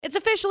It's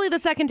officially the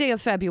second day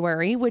of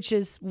February, which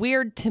is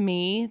weird to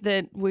me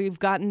that we've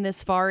gotten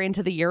this far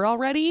into the year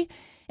already.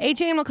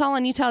 AJ and McCall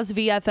on Utah's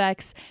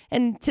VFX,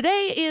 and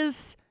today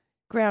is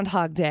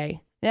Groundhog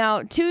Day.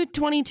 Now,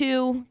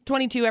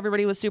 2/22,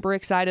 everybody was super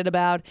excited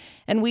about,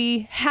 and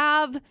we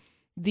have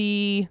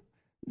the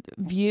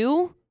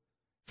view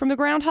from the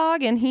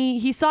groundhog, and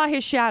he saw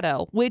his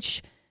shadow,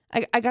 which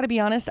I got to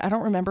be honest, I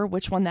don't remember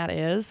which one that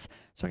is,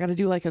 so I got to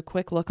do like a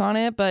quick look on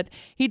it, but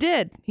he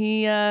did.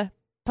 He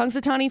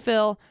Punxsutawney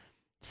Phil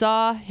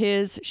saw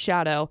his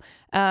shadow,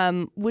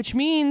 which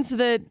means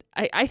that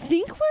I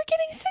think we're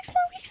getting 6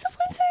 more weeks of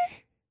winter.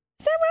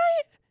 Is that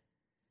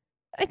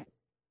right?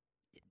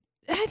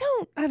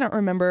 I don't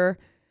remember.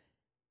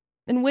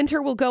 And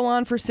winter will go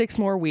on for 6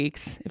 more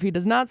weeks. If he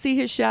does not see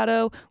his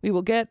shadow, we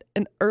will get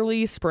an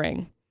early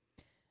spring.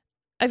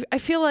 I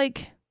feel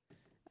like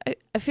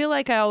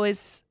I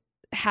always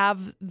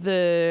have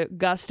the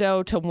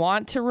gusto to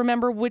want to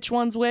remember which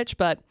one's which,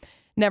 but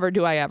never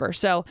do I ever.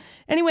 So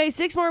anyway,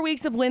 6 more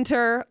weeks of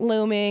winter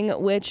looming,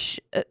 which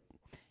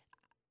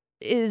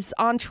is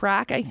on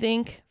track, I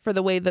think, for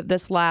the way that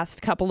this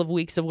last couple of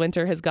weeks of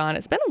winter has gone.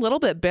 It's been a little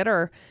bit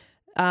bitter.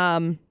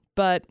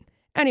 But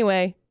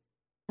anyway,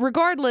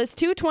 regardless,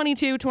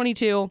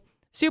 2/22/22,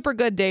 super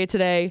good day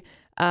today.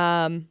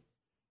 I'm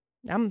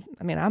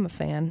a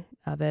fan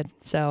of it.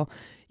 So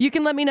you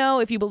can let me know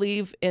if you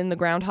believe in the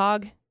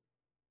groundhog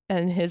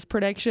and his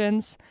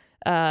predictions.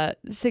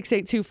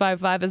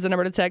 68255 is the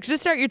number to text.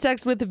 Just start your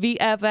text with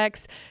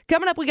VFX.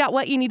 Coming up, we got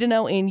what you need to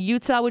know in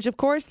Utah, which of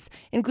course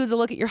includes a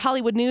look at your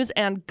Hollywood news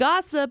and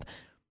gossip.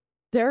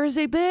 There is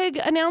a big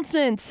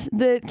announcement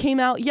that came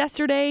out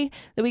yesterday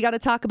that we got to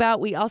talk about.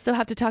 We also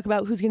have to talk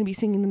about who's going to be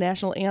singing the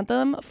national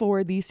anthem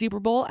for the Super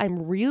Bowl.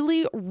 I'm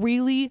really,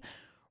 really,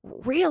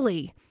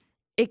 really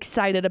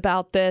excited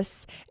about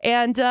this,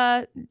 and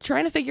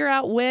trying to figure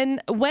out when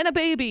a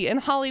baby in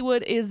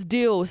Hollywood is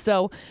due.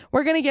 So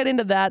we're going to get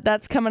into that.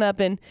 That's coming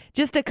up in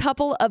just a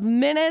couple of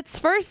minutes.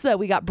 First, though,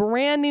 we got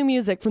brand new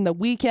music from The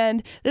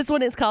Weeknd. This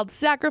one is called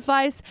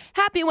Sacrifice.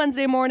 Happy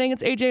Wednesday morning.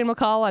 It's AJ and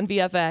McCall on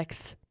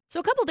VFX. So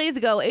a couple days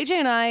ago, AJ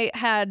and I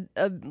had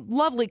a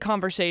lovely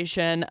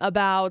conversation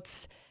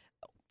about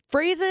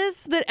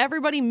phrases that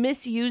everybody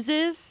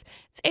misuses.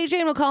 It's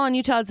AJ and McCall on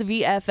Utah's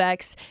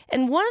VFX.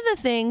 And one of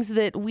the things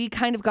that we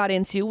kind of got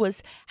into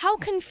was how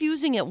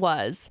confusing it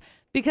was,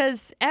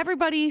 because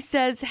everybody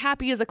says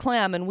happy as a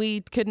clam, and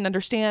we couldn't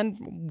understand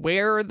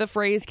where the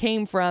phrase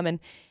came from and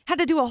had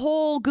to do a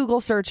whole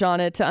Google search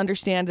on it to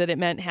understand that it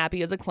meant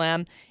happy as a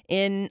clam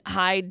in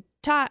high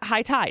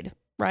tide,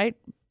 right?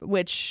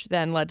 Which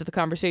then led to the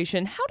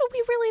conversation, how do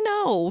we really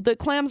know that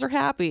clams are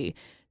happy?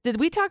 Did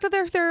we talk to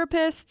their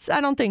therapists? I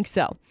don't think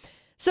so.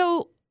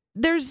 So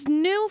there's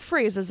new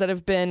phrases that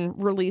have been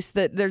released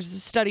that there's a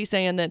study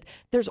saying that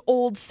there's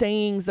old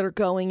sayings that are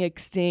going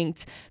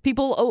extinct.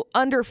 People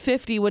under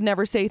 50 would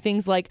never say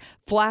things like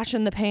flash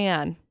in the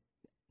pan.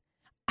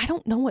 I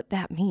don't know what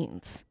that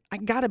means. I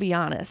gotta be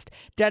honest.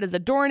 Dead as a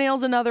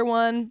doornail's another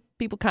one.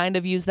 People kind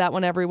of use that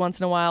one every once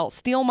in a while.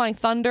 Steal my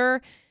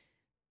thunder.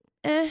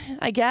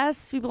 I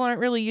guess people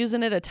aren't really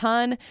using it a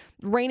ton.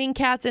 Raining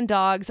cats and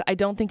dogs, I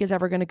don't think is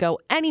ever going to go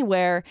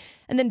anywhere.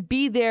 And then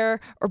be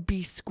there or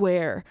be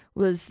square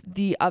was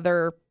the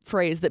other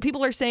phrase that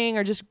people are saying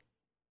are just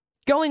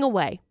going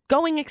away,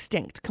 going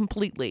extinct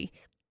completely.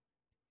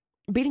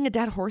 Beating a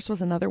dead horse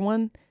was another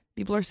one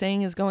people are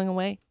saying is going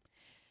away.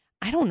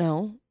 I don't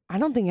know. I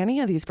don't think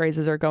any of these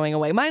phrases are going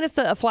away, minus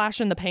a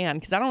flash in the pan,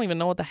 because I don't even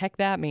know what the heck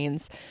that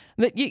means.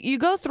 But you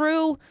go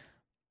through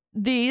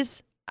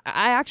these.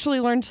 I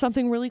actually learned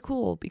something really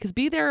cool, because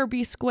be there or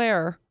be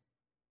square,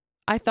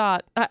 I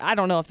thought, I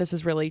don't know if this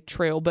is really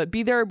true, but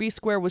be there or be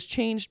square was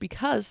changed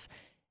because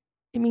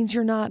it means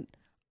you're not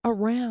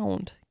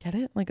around. Get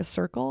it? Like a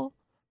circle?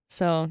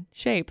 So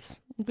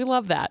shapes. We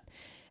love that.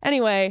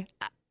 Anyway,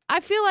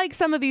 I feel like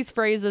some of these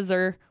phrases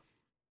are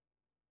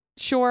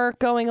sure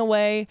going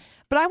away,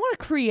 but I want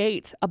to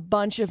create a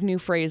bunch of new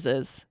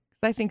phrases.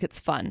 I think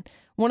it's fun.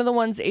 One of the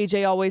ones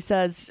AJ always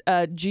says,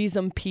 Geez,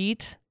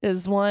 Pete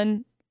is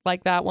one.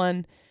 Like that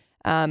one.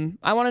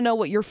 I want to know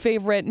what your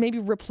favorite, maybe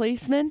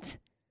replacement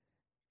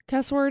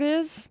cuss word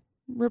is,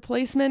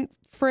 replacement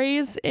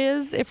phrase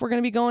is, if we're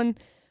going to be going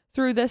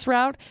through this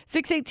route.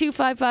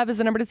 68255 is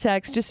the number to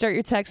text. Just start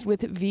your text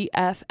with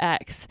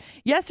VFX.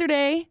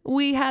 Yesterday,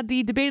 we had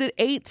the debate at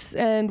 8,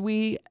 and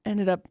we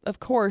ended up,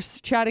 of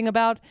course, chatting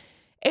about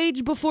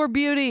age before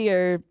beauty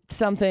or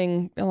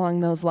something along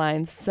those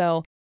lines.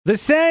 So the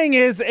saying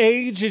is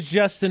age is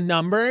just a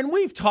number, and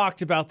we've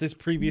talked about this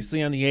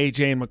previously on the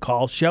AJ and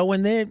McCall show,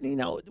 and then,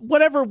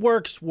 whatever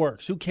works.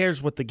 Who cares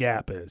what the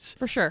gap is?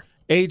 For sure.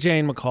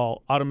 AJ and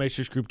McCall,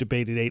 Automakers Group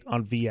debate at 8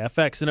 on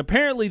VFX, and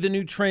apparently the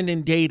new trend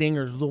in dating,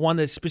 or the one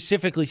that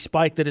specifically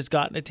spiked that has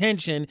gotten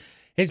attention,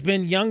 has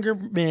been younger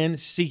men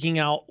seeking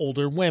out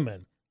older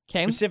women.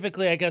 Okay.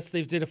 Specifically, I guess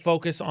they did a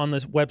focus on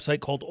this website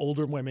called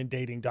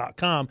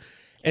olderwomendating.com,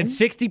 and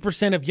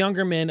 60% of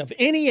younger men of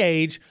any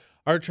age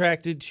are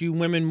attracted to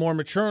women more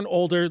mature and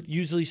older,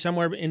 usually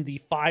somewhere in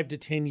the 5 to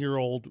 10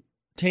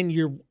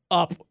 year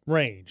up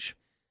range.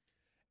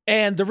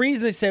 And the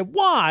reason they said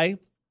why,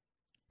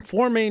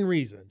 4 main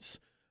reasons.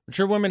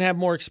 Mature women have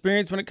more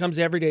experience when it comes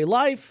to everyday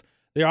life.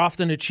 They're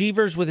often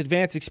achievers with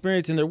advanced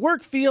experience in their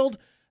work field.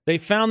 They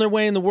found their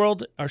way in the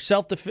world, are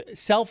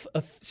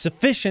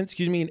self-sufficient,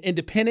 and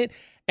independent,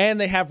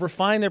 and they have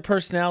refined their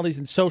personalities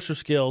and social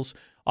skills,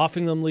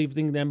 often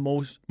leaving them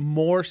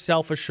more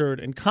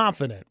self-assured and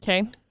confident.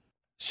 Okay.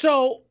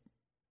 So,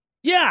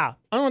 yeah,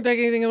 I don't take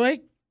anything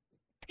away.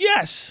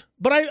 Yes,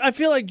 but I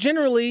feel like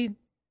generally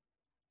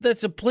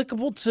that's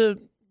applicable to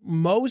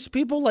most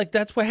people. Like,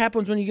 that's what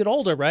happens when you get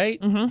older,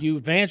 right? Mm-hmm. You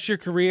advance your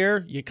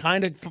career. You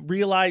kind of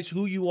realize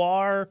who you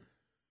are.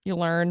 You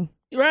learn.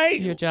 Right?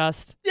 You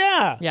adjust.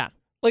 Yeah. Yeah.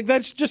 Like,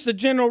 that's just a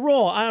general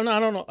rule. I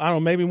don't know.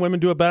 Maybe women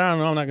do it better. I don't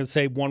know. I'm not going to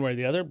say one way or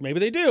the other. Maybe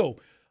they do.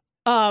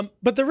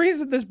 But the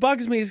reason this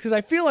bugs me is because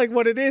I feel like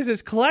what it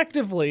is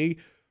collectively,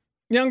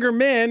 younger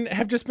men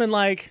have just been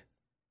like,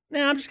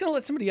 nah, I'm just going to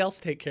let somebody else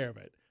take care of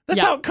it.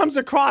 That's how it comes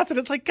across. And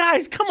it's like,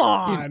 guys, come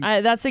on.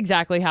 Dude, that's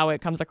exactly how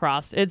it comes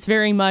across. It's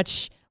very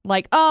much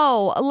like,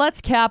 oh, let's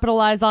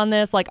capitalize on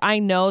this. Like, I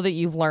know that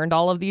you've learned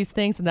all of these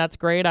things, and that's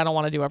great. I don't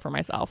want to do it for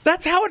myself.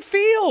 That's how it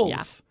feels.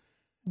 Yeah.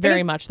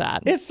 Very much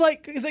that. It's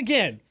like,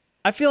 again,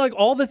 I feel like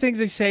all the things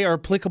they say are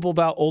applicable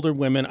about older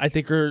women, I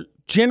think are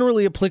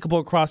generally applicable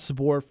across the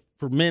board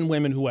for men,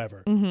 women,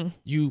 whoever. Mm-hmm.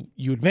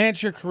 You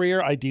advance your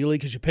career, ideally,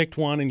 because you picked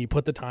one and you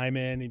put the time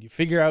in and you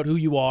figure out who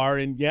you are.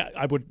 And yeah,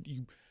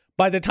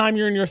 by the time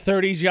you're in your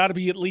 30s, you ought to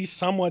be at least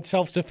somewhat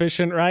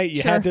self-sufficient, right?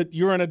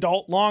 You're an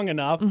adult long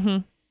enough. Mm-hmm.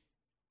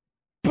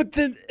 But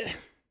then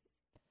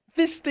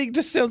this thing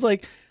just sounds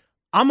like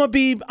I'm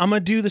gonna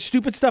do the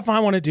stupid stuff I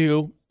want to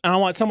do, and I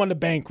want someone to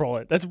bankroll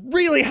it. That's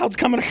really how it's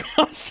coming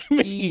across to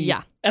me.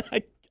 Yeah. And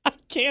I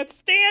can't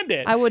stand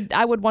it. I would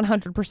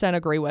 100%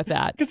 agree with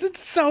that. Because it's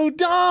so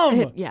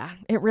dumb.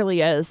 It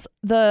really is.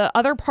 The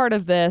other part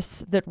of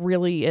this that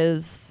really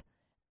is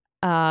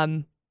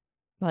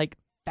like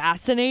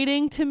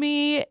fascinating to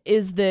me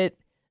is that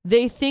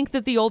they think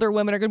that the older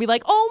women are going to be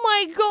like, oh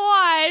my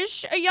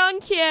gosh, a young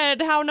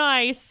kid, how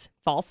nice.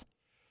 False.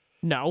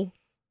 No.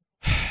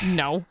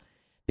 No.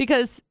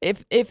 Because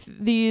if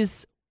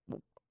these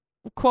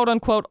quote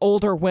unquote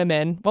older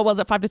women, what was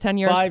it, 5 to 10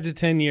 years? 5 to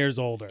 10 years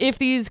older. If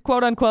these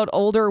quote unquote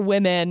older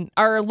women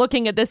are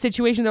looking at this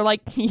situation, they're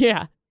like,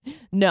 yeah,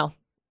 no.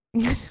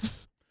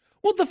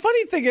 Well, the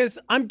funny thing is,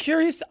 I'm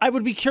curious. I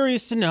would be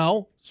curious to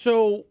know.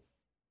 So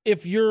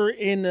if you're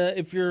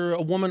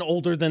a woman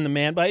older than the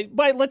man, by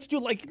let's do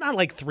not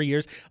like 3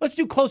 years. Let's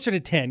do closer to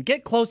 10.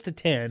 Get close to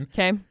 10.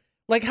 Okay.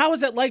 Like, how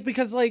is that like?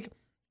 Because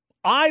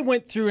I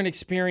went through an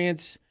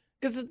experience.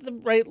 Because,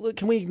 right,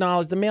 can we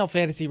acknowledge the male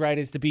fantasy, right,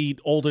 is to be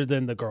older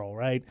than the girl,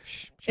 right?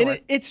 Sure. And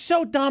it's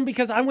so dumb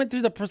because I went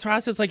through the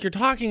process like you're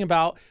talking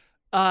about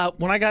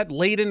when I got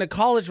late into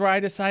college where I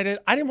decided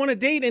I didn't want to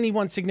date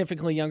anyone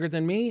significantly younger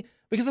than me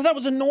because I thought it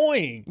was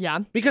annoying.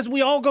 Yeah. Because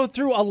we all go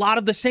through a lot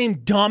of the same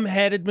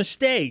dumb-headed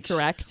mistakes.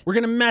 Correct. We're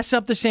going to mess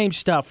up the same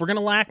stuff. We're going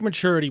to lack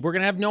maturity. We're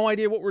going to have no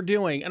idea what we're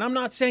doing. And I'm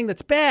not saying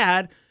that's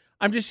bad.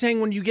 I'm just saying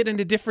when you get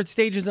into different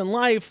stages in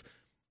life,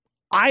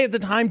 I, at the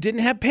time, didn't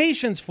have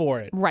patience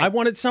for it. Right. I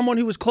wanted someone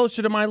who was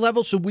closer to my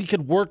level so we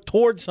could work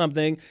towards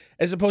something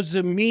as opposed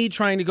to me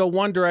trying to go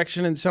one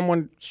direction and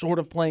someone sort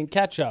of playing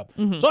catch up.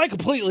 Mm-hmm. So I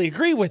completely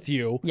agree with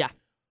you. Yeah.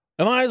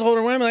 If I was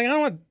older women, I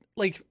don't want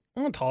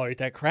to tolerate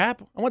that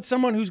crap. I want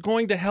someone who's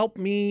going to help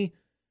me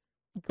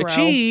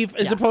achieve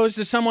as opposed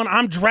to someone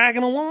I'm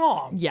dragging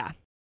along. Yeah.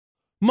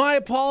 My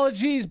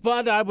apologies,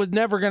 but I was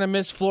never going to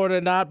miss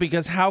Florida Not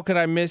because how could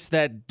I miss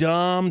that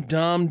dumb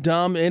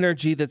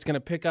energy that's going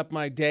to pick up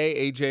my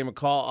day? AJ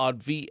McCall on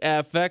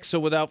VFX. So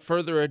without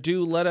further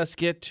ado, let us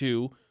get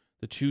to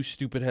the 2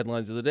 stupid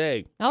headlines of the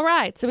day. All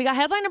right. So we got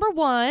headline number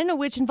 1,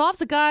 which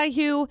involves a guy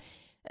who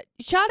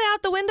shot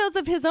out the windows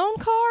of his own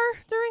car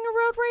during a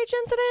road rage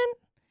incident.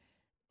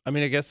 I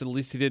mean, I guess at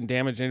least he didn't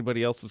damage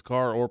anybody else's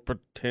car or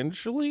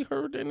potentially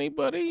hurt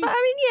anybody.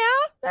 I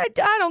mean,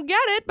 yeah, I don't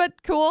get it,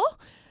 but cool.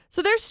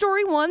 So there's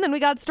story 1. Then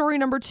we got story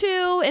number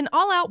 2. An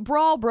all-out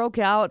brawl broke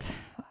out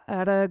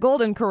at a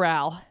Golden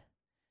Corral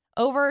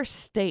over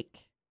steak.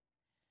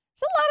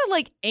 There's a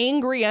lot of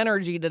angry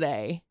energy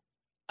today.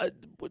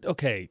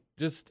 Okay,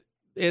 just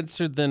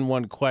answer then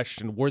one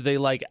question. Were they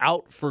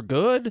out for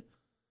good?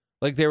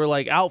 Like they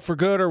were out for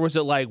good, or was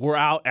it we're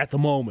out at the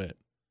moment?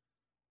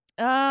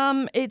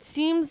 It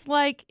seems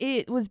like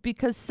it was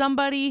because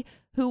somebody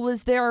who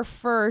was there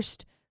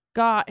first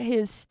got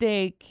his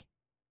steak.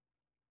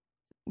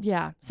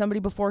 Yeah, somebody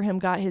before him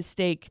got his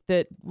steak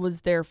that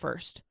was there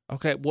first.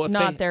 Okay, well,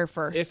 if there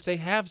first. If they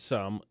have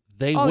some,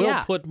 they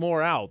will put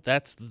more out.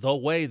 That's the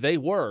way they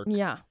work.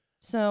 Yeah.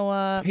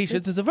 So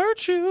patience is a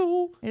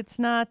virtue. It's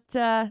not.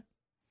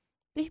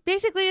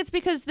 Basically, it's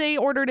because they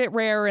ordered it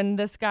rare and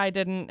this guy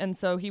didn't, and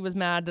so he was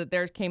mad that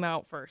theirs came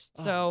out first.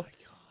 So,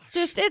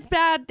 it's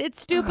bad.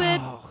 It's stupid,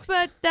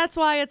 but that's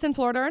why it's in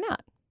Florida or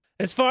not.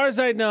 As far as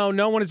I know,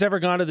 no one has ever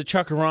gone to the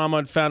Chuckarama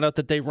and found out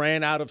that they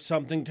ran out of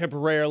something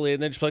temporarily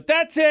and then just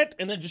that's it,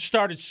 and then just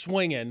started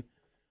swinging.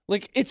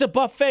 Like, it's a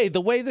buffet.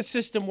 The way the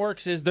system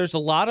works is there's a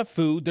lot of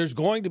food. There's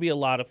going to be a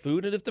lot of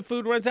food. And if the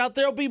food runs out,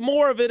 there'll be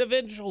more of it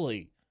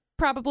eventually.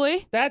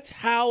 Probably. That's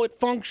how it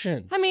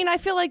functions. I mean, I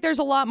feel like there's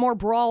a lot more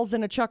brawls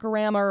in a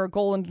Chuck-A-Rama or a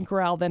Golden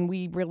Corral than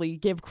we really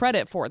give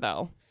credit for,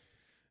 though.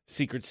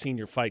 Secret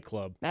Senior Fight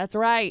Club. That's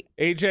right.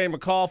 AJ and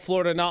McCall,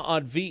 Florida Not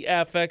on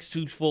VFX.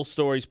 2 full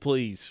stories,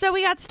 please. So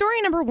we got story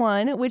number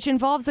 1, which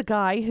involves a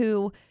guy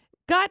who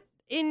got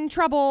in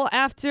trouble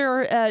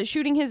after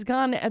shooting his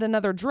gun at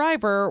another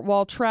driver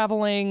while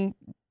traveling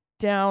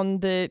down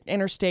the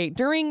interstate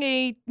during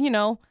a,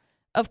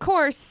 of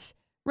course,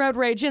 road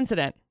rage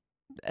incident.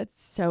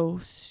 That's so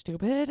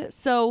stupid.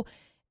 So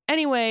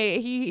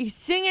anyway, he's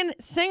singing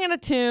a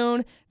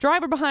tune.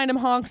 Driver behind him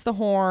honks the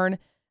horn,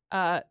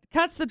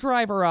 cuts the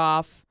driver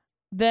off.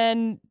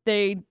 Then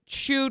they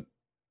shoot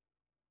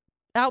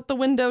out the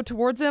window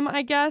towards him,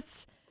 I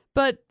guess.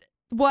 But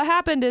what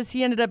happened is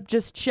he ended up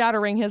just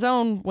shattering his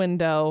own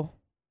window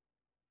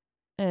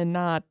and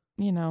not,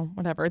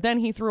 whatever. Then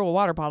he threw a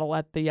water bottle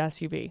at the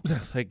SUV.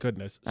 Thank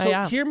goodness.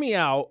 So hear me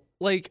out.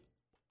 Like,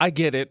 I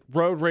get it.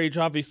 Road rage,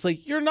 obviously.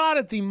 You're not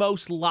at the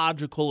most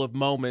logical of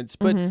moments,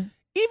 but even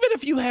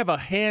if you have a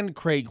hand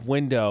crank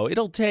window,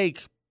 it'll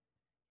take,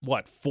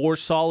 4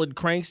 solid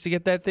cranks to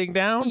get that thing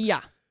down?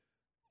 Yeah.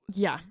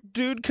 Yeah.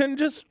 Dude can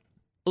just,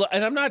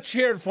 and I'm not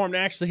cheering for him to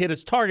actually hit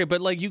his target, but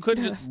like you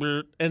couldn't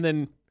just, and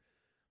then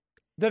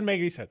doesn't make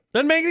any sense.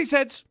 Doesn't make any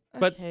sense,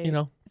 but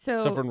so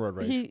suffering road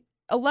rage.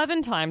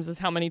 11 times is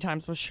how many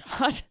times was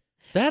shot.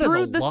 That is a lot.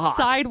 Through the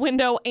side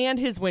window and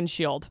his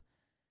windshield.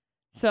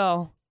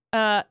 So,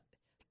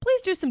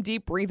 please do some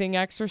deep breathing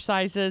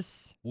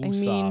exercises.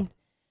 Woosah.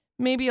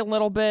 Maybe a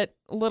little bit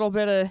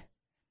of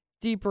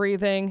deep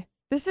breathing.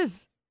 This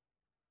is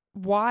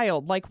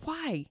wild. Like,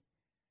 why?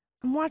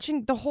 I'm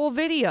watching the whole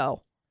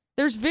video.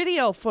 There's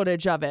video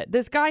footage of it.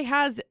 This guy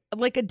has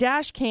like a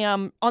dash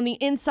cam on the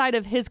inside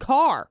of his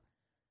car.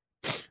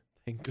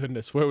 Thank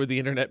goodness. Where would the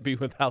internet be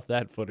without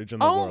that footage in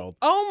the world?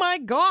 Oh my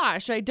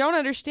gosh. I don't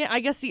understand. I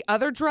guess the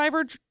other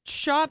driver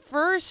shot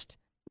first.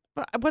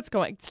 What's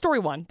going? Story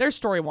 1. There's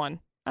story 1.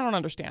 I don't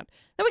understand.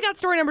 Then we got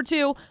story number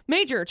 2.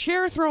 Major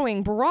chair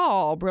throwing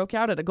brawl broke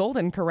out at a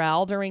Golden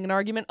Corral during an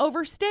argument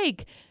over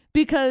steak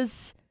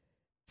because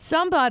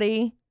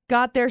somebody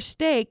got their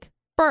steak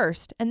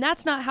first. And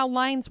that's not how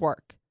lines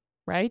work,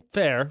 right?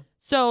 Fair.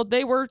 So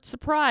they were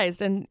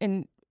surprised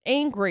and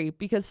angry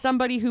because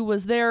somebody who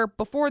was there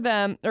before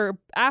them or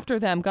after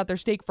them got their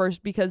steak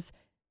first because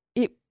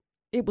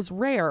it was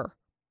rare.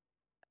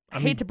 I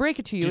hate to break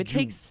it to you. It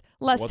takes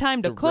less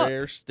time to cook.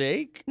 Rare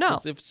steak? No.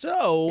 'Cause if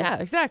so, yeah,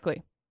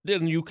 exactly.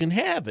 Then you can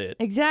have it.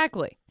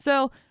 Exactly.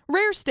 So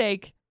rare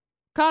steak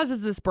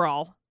causes this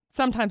brawl.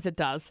 Sometimes it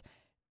does.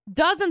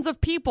 Dozens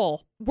of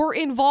people were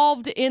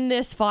involved in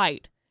this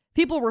fight.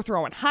 People were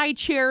throwing high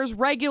chairs,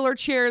 regular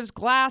chairs,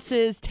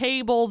 glasses,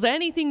 tables,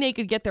 anything they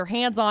could get their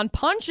hands on.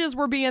 Punches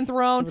were being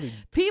thrown.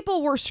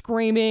 People were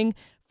screaming.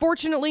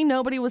 Fortunately,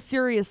 nobody was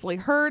seriously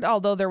hurt,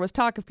 although there was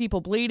talk of people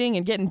bleeding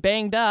and getting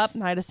banged up,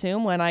 I'd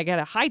assume, when I get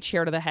a high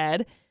chair to the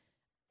head.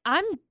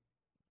 I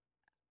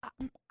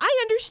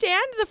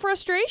understand the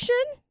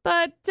frustration,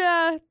 but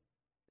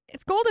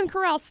it's Golden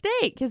Corral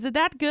steak. Is it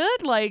that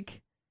good?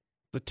 Like,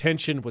 the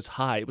tension was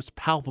high. It was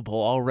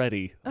palpable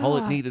already. All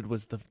it needed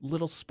was the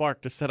little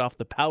spark to set off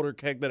the powder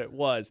keg that it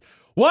was.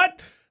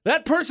 What?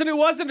 That person who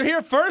wasn't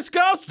here first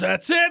goes?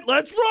 That's it.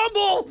 Let's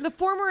rumble. The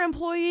former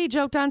employee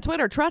joked on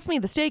Twitter, "Trust me,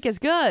 the steak is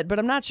good, but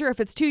I'm not sure if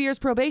it's 2 years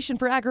probation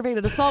for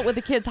aggravated assault with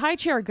the kid's high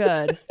chair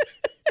good."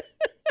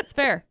 It's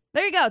fair.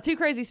 There you go. 2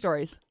 crazy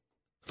stories.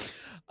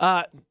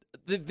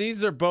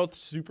 These are both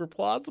super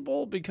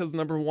plausible because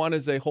number 1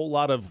 is a whole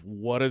lot of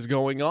what is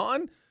going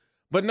on.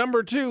 But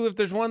number 2, if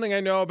there's one thing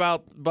I know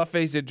about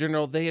buffets in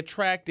general, they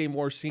attract a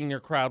more senior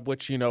crowd,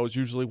 which, is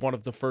usually one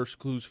of the first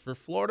clues for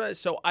Florida.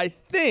 So I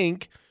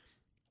think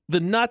the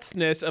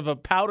nutsness of a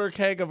powder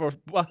keg of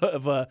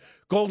a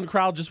Golden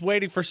Corral just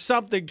waiting for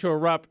something to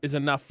erupt is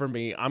enough for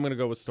me. I'm going to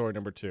go with story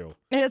number 2.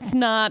 It's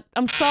not.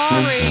 I'm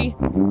sorry.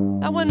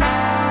 That one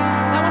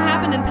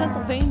happened in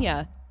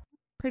Pennsylvania.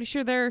 Pretty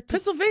sure they're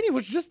Pennsylvania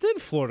was just in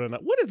Florida.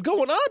 What is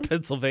going on,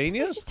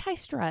 Pennsylvania? It's just high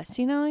stress.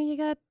 You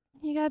got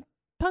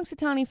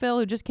Punxsutawney Phil,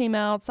 who just came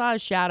out, saw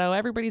his shadow.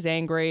 Everybody's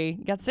angry.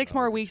 You got 6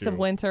 more weeks of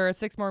winter,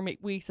 6 more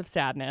weeks of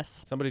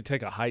sadness. Somebody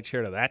take a high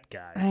chair to that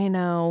guy. I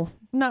know.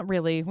 Not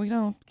really. We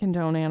don't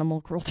condone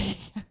animal cruelty.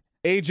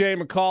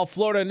 AJ McCall,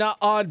 Florida Not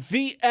on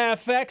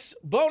VFX.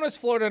 Bonus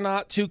Florida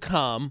Not to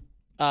come.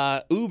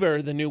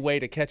 Uber, the new way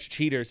to catch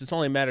cheaters. It's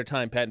only a matter of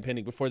time, patent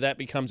pending, before that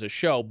becomes a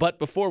show. But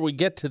before we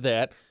get to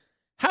that,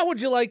 how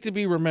would you like to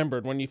be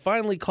remembered when you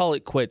finally call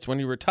it quits? When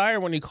you retire,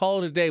 when you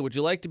call it a day, would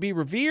you like to be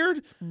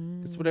revered?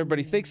 That's what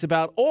everybody thinks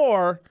about.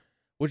 Or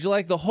would you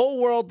like the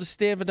whole world to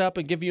stand up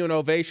and give you an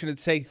ovation and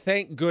say,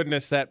 thank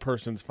goodness that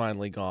person's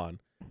finally gone?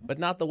 But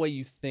not the way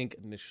you think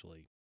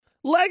initially.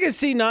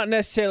 Legacy, not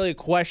necessarily a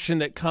question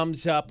that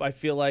comes up, I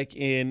feel like,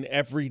 in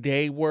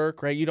everyday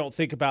work, right? You don't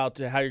think about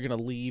how you're going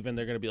to leave and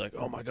they're going to be like,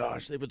 oh my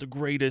gosh, they were the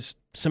greatest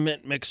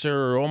cement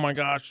mixer, or oh my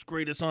gosh,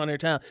 greatest on air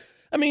talent.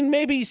 I mean,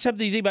 maybe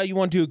something you think about, you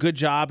want to do a good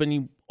job, and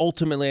you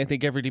ultimately, I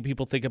think everyday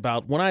people think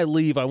about, when I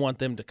leave, I want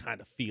them to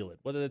kind of feel it.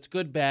 Whether that's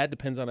good, bad,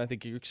 depends on, I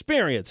think, your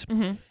experience.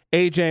 Mm-hmm.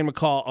 AJ and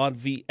McCall on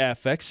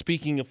VFX.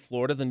 Speaking of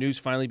Florida, the news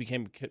finally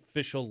became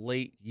official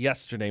late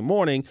yesterday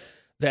morning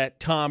that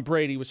Tom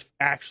Brady was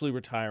actually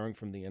retiring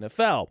from the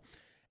NFL.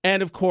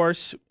 And, of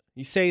course,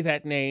 you say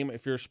that name,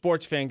 if you're a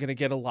sports fan, going to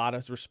get a lot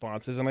of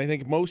responses, and I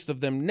think most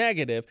of them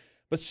negative.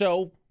 But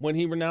so when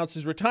he announced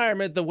his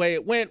retirement, the way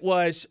it went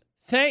was,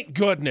 thank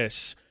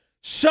goodness.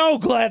 So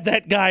glad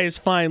that guy is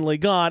finally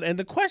gone. And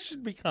the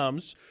question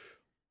becomes,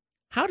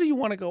 how do you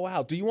want to go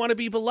out? Do you want to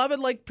be beloved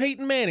like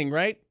Peyton Manning,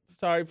 right?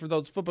 Sorry for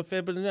those football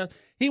fans, but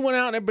he went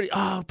out and everybody,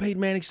 oh, Peyton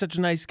Manning's such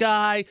a nice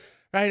guy,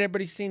 right?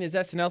 Everybody's seen his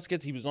SNL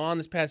skits. He was on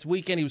this past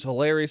weekend. He was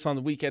hilarious on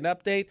the Weekend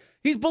Update.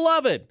 He's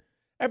beloved.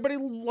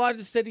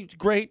 Everybody said he was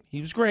great.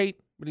 He was great.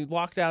 But he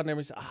walked out and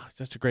everybody said, oh,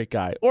 such a great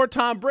guy. Or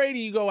Tom Brady,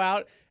 you go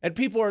out and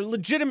people are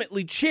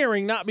legitimately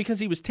cheering, not because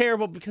he was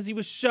terrible, because he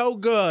was so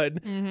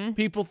good. Mm-hmm.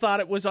 People thought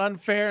it was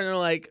unfair, and they're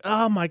like,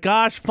 oh my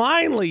gosh,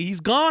 finally,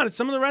 he's gone. And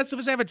some of the rest of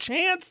us have a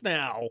chance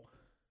now.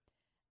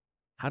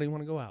 How do you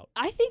want to go out?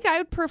 I think I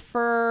would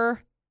prefer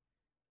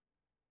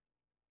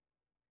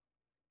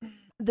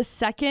the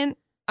second.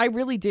 I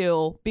really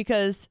do,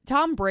 because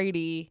Tom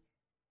Brady,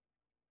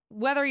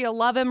 whether you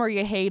love him or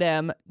you hate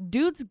him,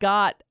 dude's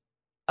got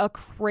a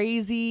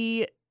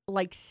crazy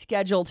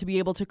schedule to be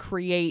able to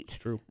create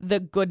the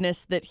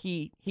goodness that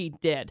he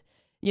did.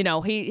 You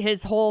know,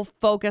 his whole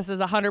focus is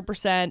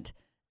 100%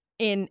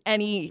 in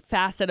any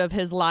facet of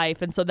his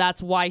life, and so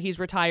that's why he's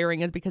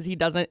retiring, is because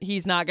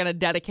he's not going to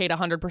dedicate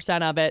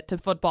 100% of it to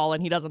football,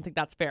 and he doesn't think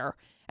that's fair.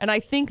 And I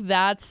think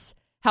that's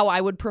how I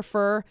would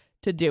prefer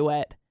to do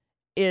it.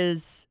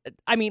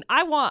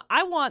 I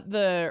want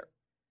the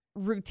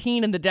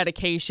routine and the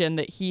dedication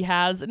that he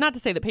has. Not to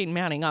say that Peyton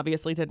Manning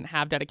obviously didn't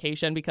have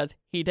dedication, because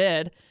he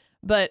did,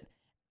 but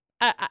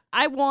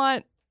I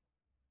want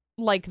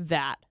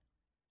that.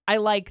 I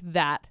like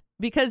that,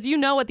 because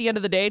at the end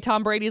of the day,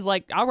 Tom Brady's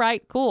like, all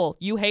right, cool.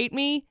 You hate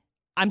me.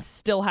 I'm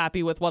still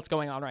happy with what's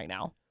going on right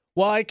now.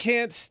 Well, I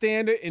can't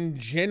stand it in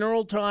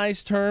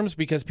generalized terms,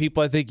 because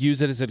people, I think,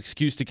 use it as an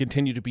excuse to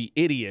continue to be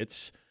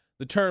idiots.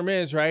 The term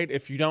is, right,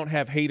 if you don't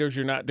have haters,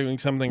 you're not doing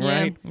something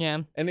right.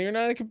 Yeah. And you're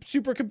not a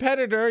super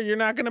competitor, you're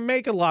not going to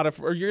make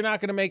you're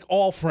not going to make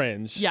all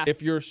friends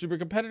if you're a super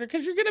competitor,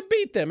 because you're going to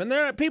beat them.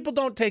 And people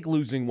don't take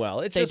losing well.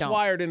 It's just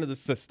wired into the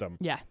system.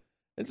 Yeah.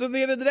 And so at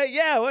the end of the day,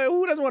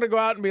 who doesn't want to go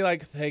out and be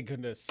like, thank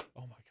goodness,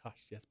 oh my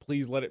gosh, yes,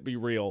 please let it be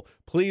real.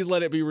 Please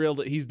let it be real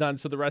that he's done,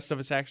 so the rest of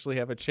us actually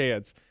have a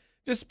chance.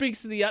 Just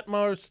speaks to the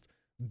utmost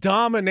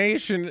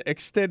domination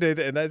extended,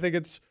 and I think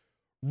it's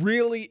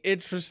really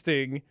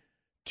interesting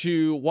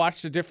to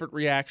watch the different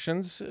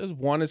reactions, as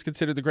one is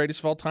considered the greatest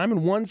of all time,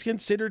 and one's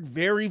considered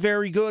very,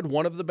 very good,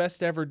 one of the best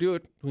to ever do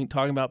it. When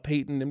talking about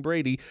Peyton and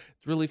Brady,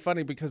 it's really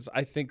funny, because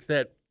I think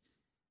that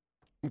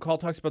McCall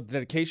talks about the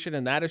dedication,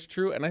 and that is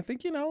true. And I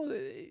think,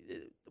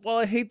 while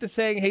I hate the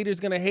saying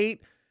haters gonna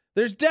hate,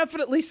 there's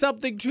definitely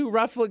something to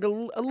ruffling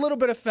a little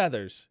bit of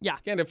feathers. Yeah.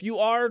 Again, if you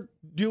are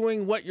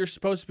doing what you're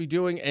supposed to be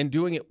doing and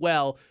doing it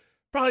well,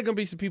 probably gonna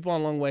be some people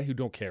along the way who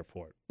don't care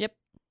for it. Yep.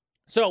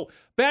 So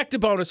back to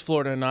bonus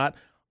Florida or not.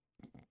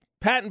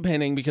 Patent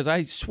pending, because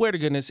I swear to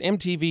goodness,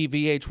 MTV,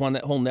 VH1,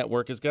 that whole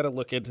network has got to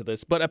look into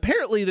this. But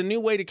apparently the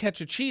new way to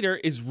catch a cheater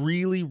is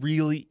really,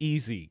 really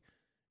easy.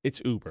 It's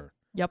Uber.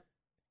 Yep.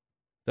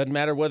 Doesn't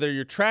matter whether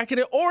you're tracking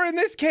it or, in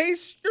this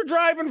case, you're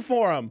driving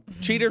for them.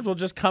 Cheaters will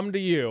just come to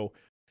you.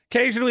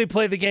 Occasionally we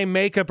play the game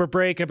Makeup or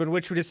Breakup, in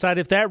which we decide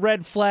if that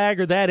red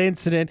flag or that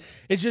incident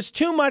is just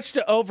too much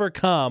to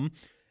overcome.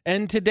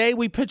 And today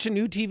we pitch a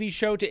new TV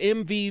show to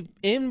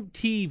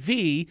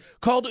MTV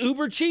called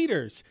Uber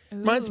Cheaters. Ooh.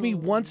 Reminds me,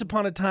 once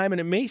upon a time,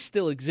 and it may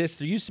still exist,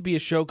 there used to be a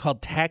show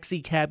called Taxi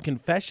Cab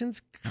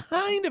Confessions,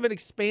 kind of an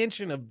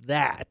expansion of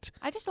that.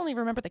 I just only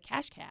remember the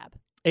Cash Cab.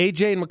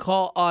 AJ and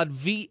McCall on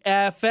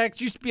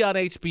VFX. Used to be on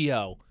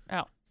HBO. Oh.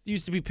 It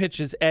used to be pitched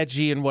as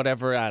edgy and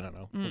whatever. I don't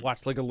know.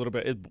 Watched a little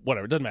bit.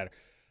 Whatever. It doesn't matter.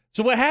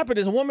 So what happened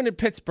is, a woman in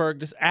Pittsburgh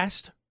just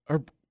asked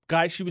her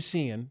guy she was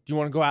seeing, do you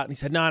want to go out? And he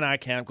said, no, I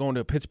can't. I'm going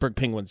to a Pittsburgh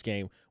Penguins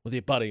game with a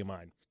buddy of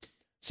mine.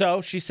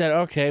 So she said,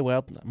 okay,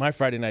 well, my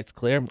Friday night's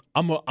clear.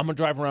 I'm gonna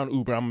drive around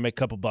Uber. I'm going to make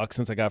a couple bucks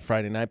since I got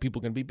Friday night.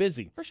 People are going to be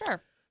busy. For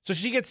sure. So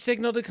she gets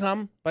signaled to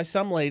come by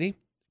some lady,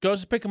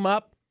 goes to pick him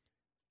up.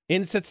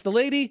 In sits the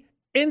lady,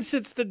 in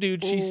sits the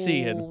dude she's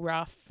seeing.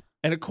 Rough.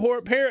 And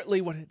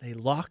apparently, they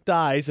locked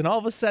eyes, and all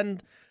of a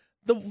sudden,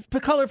 the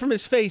color from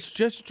his face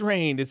just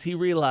drained as he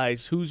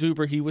realized whose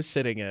Uber he was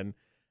sitting in.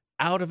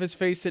 Out of his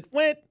face it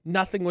went.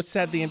 Nothing was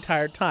said the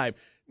entire time.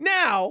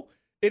 Now,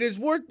 it is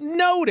worth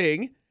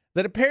noting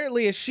that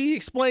apparently, as she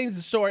explains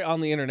the story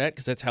on the internet,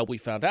 because that's how we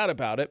found out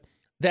about it,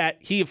 that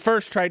he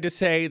first tried to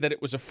say that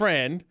it was a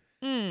friend,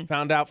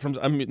 found out from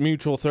a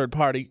mutual third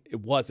party,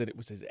 it wasn't, it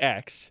was his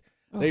ex.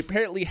 They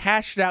apparently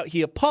hashed out,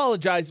 he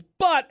apologized,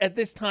 but at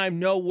this time,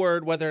 no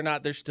word whether or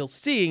not they're still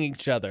seeing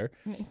each other.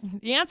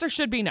 The answer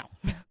should be no.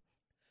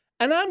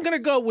 And I'm going to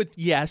go with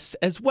yes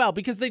as well,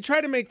 because they try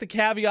to make the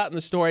caveat in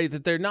the story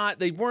that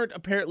they weren't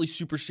apparently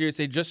super serious.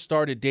 They just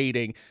started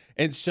dating.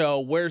 And so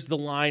where's the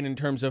line in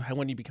terms of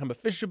when you become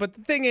official? But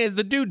the thing is,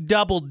 the dude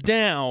doubled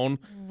down.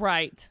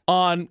 Right.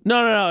 On,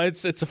 no,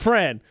 it's a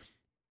friend.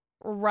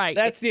 Right.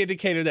 That's the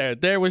indicator there.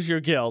 There was your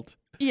guilt.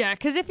 Yeah,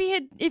 because if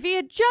he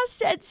had just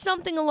said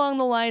something along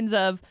the lines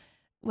of,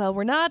 well,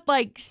 we're not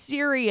like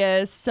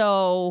serious,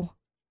 so...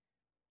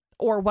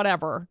 or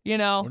whatever, you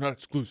know? We're not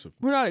exclusive.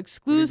 We're not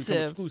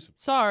exclusive. Exclusive.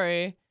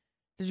 Sorry.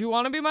 Did you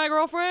want to be my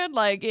girlfriend?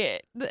 Like,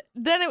 then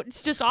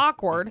it's just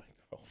awkward.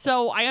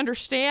 So I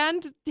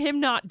understand him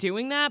not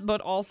doing that,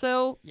 but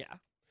also, yeah.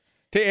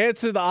 To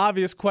answer the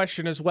obvious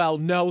question as well,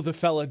 no, the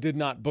fella did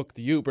not book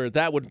the Uber.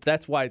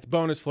 That's why it's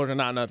bonus Florida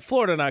not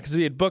Florida not, because if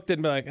he had booked it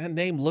and been like, that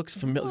name looks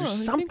familiar.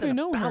 There's something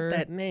about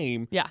that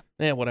name. Yeah.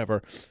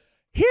 Whatever.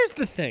 Here's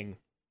the thing.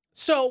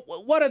 So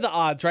what are the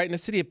odds, right? In the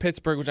city of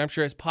Pittsburgh, which I'm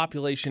sure has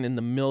population in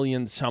the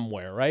millions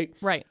somewhere, right?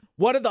 Right.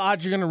 What are the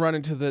odds you're going to run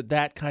into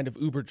that kind of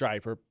Uber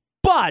driver?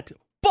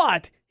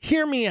 But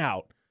hear me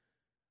out.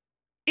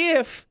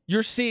 If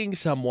you're seeing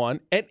someone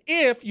and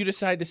if you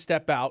decide to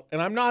step out,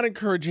 and I'm not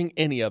encouraging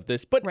any of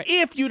this, but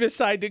if you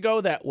decide to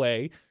go that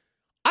way,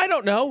 I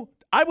don't know,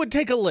 I would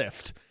take a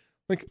Lyft.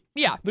 Like,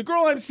 yeah, the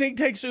girl I'm seeing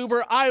takes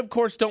Uber. I, of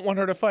course, don't want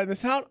her to find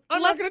this out.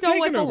 I'm not going to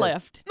take an Uber.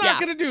 Lyft. Not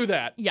going to do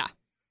that. Yeah.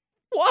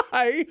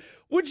 Why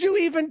would you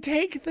even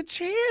take the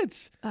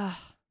chance?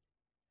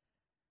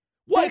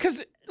 Why?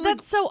 Because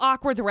that's so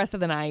awkward the rest of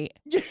the night.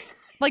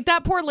 Like,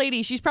 that poor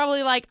lady, she's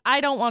probably like, I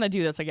don't want to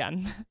do this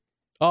again.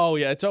 Oh,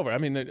 yeah, it's over. I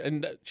mean,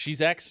 and she's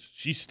X.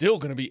 She's still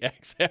going to be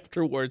X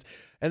afterwards.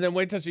 And then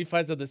wait till she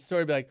finds out the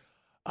story, be like,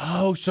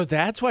 oh, so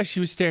that's why she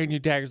was staring you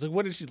daggers. Like,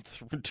 what is she,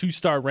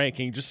 2-star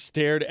ranking? Just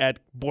stared at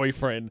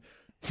boyfriend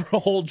for a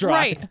whole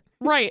drive.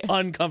 Right.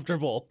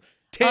 Uncomfortable.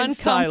 Tense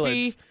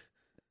silence.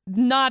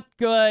 Not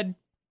good.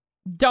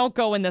 Don't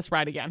go in this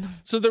ride again.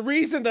 So the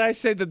reason that I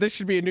say that this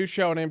should be a new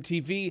show on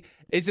MTV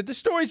is that the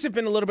stories have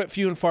been a little bit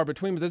few and far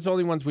between, but that's the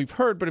only ones we've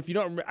heard. But if you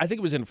don't remember, I think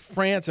it was in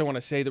France, I want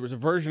to say, there was a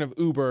version of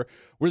Uber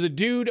where the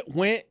dude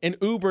went and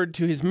Ubered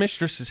to his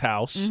mistress's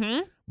house,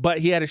 but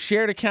he had a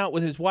shared account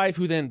with his wife,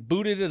 who then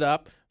booted it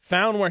up,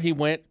 found where he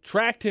went,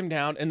 tracked him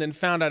down, and then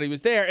found out he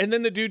was there. And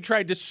then the dude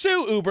tried to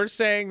sue Uber,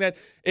 saying that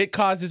it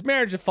caused his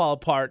marriage to fall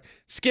apart,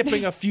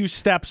 skipping a few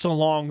steps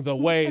along the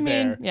way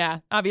there.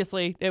 Yeah,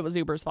 obviously it was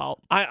Uber's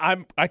fault.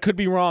 I could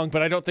be wrong,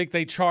 but I don't think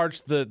they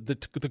charged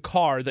the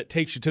car that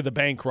takes you to the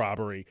bank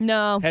robbery.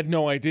 No. Had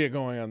no idea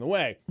going on the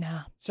way. No.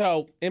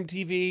 So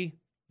MTV,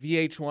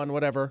 VH1,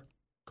 whatever,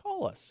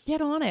 call us.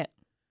 Get on it.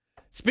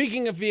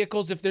 Speaking of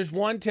vehicles, if there's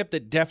one tip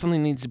that definitely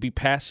needs to be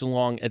passed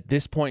along at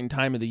this point in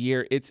time of the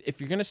year, it's if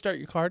you're going to start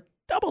your car,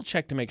 double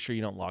check to make sure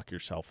you don't lock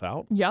yourself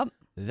out. Yep.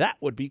 That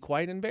would be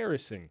quite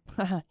embarrassing.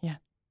 Yeah.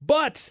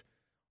 But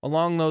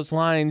along those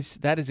lines,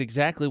 that is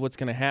exactly what's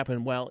going to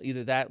happen. Well,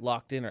 either that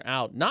locked in or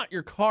out. Not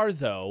your car,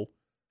 though.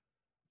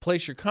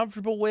 Place you're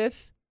comfortable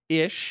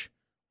with-ish,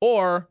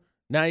 or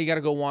now you got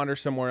to go wander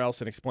somewhere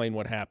else and explain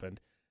what happened.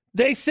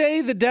 They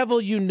say the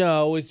devil you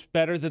know is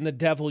better than the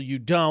devil you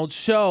don't.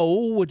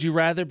 So would you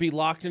rather be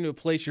locked into a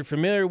place you're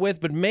familiar with,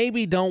 but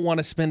maybe don't want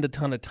to spend a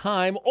ton of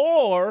time,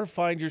 or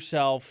find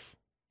yourself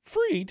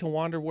free to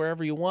wander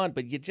wherever you want,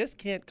 but you just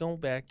can't go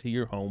back to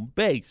your home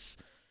base?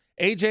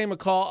 AJ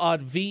McCall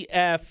on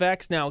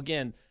VFX. Now,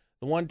 again,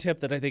 the one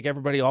tip that I think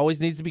everybody always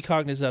needs to be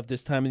cognizant of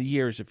this time of the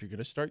year is if you're going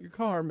to start your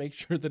car, make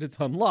sure that it's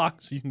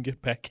unlocked so you can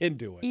get back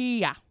into it.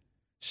 Yeah.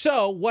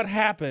 So what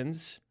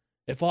happens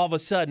if all of a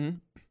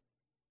sudden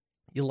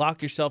you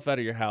lock yourself out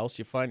of your house,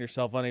 you find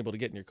yourself unable to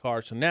get in your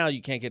car, so now you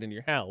can't get in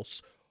your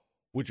house?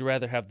 Would you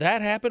rather have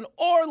that happen?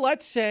 Or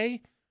let's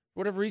say,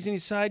 for whatever reason you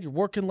decide you're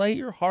working late,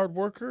 you're a hard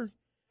worker,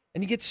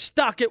 and you get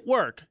stuck at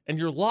work, and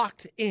you're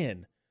locked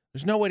in.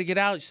 There's no way to get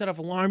out. You set off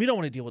an alarm. You don't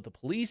want to deal with the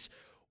police.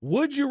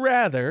 Would you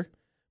rather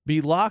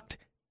be locked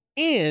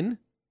in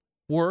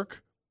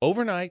work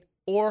overnight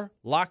or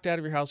locked out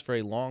of your house for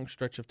a long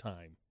stretch of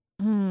time?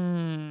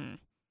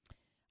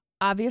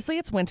 Obviously,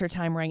 it's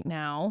wintertime right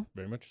now.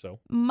 Very much so.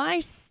 My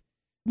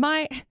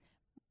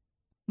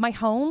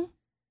home,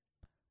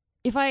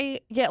 if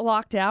I get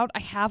locked out, I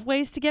have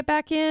ways to get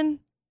back in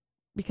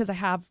because I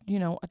have,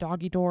 a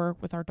doggy door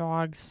with our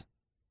dogs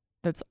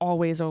that's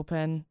always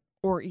open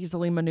or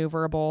easily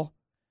maneuverable.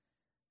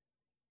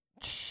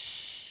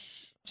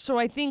 So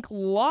I think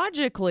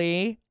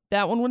logically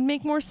that one would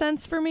make more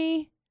sense for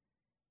me.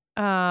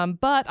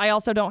 But I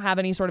also don't have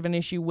any sort of an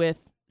issue with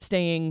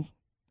staying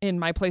in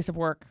my place of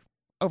work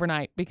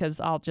overnight because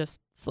I'll just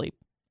sleep.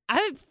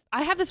 I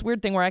have this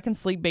weird thing where I can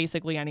sleep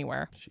basically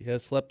anywhere. She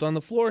has slept on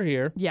the floor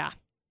here. Yeah.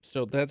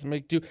 So that's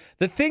make do.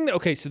 The thing that,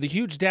 okay, so the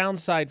huge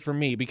downside for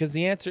me, because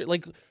the answer,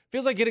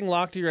 feels like getting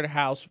locked here at a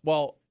house,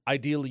 well,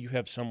 ideally you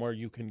have somewhere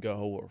you can go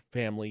or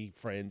family,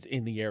 friends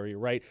in the area,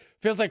 right?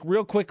 Feels like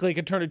real quickly it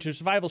can turn into a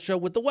survival show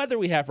with the weather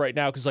we have right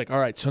now because, like, all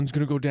right, sun's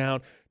going to go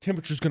down,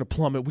 temperature's going to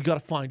plummet. We got to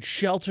find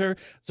shelter.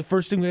 It's the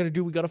first thing we got to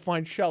do. We got to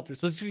find shelter.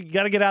 So you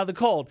got to get out of the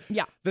cold.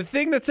 Yeah. The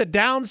thing that's a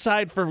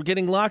downside for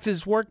getting locked in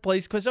this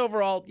workplace, because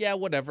overall, yeah,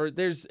 whatever,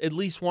 there's at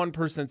least one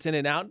person that's in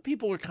and out.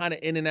 People are kind of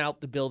in and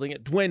out the building.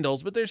 It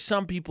dwindles, but there's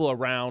some people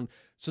around.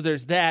 So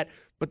there's that.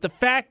 But the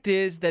fact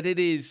is that it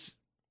is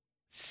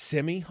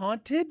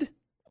semi-haunted.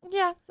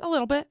 Yeah, a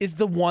little bit. Is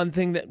the one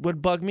thing that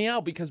would bug me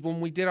out because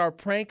when we did our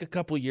prank a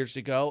couple years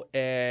ago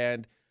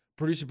and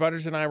producer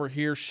Butters and I were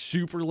here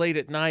super late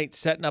at night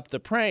setting up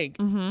the prank,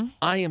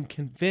 I am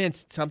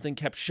convinced something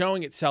kept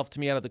showing itself to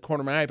me out of the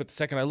corner of my eye, but the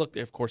second I looked,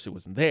 of course, it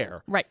wasn't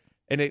there. Right.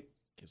 And it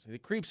gives me the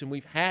creeps. And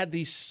we've had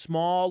these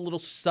small little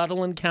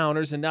subtle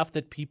encounters enough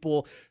that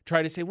people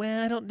try to say,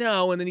 well, I don't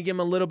know. And then you give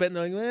them a little bit and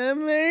they're like, well,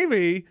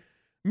 maybe.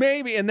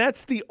 Maybe, and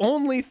that's the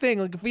only thing.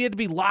 Like, if we had to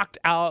be locked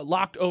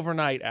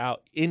overnight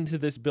out into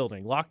this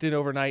building, locked in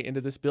overnight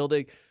into this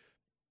building,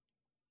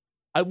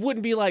 I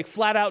wouldn't be like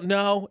flat out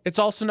no. It's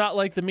also not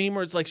like the meme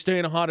where it's like stay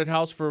in a haunted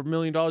house for $1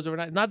 million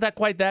overnight. Not that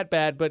quite that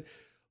bad, but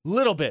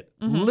little bit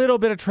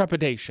of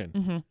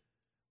trepidation.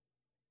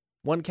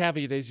 One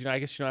caveat is, I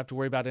guess you don't have to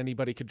worry about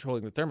anybody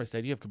controlling the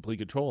thermostat. You have complete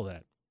control of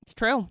that. It's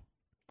true.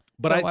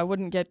 But so I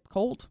wouldn't get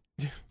cold.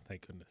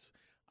 Thank goodness.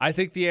 I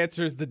think the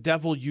answer is the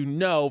devil you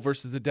know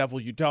versus the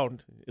devil you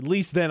don't. At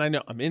least then I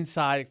know I'm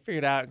inside. I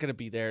figured out I'm going to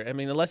be there. I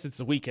mean, unless it's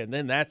the weekend,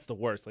 then that's the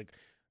worst. Like,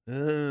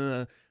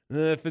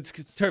 if it's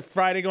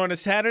Friday going to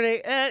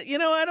Saturday, I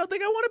don't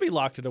think I want to be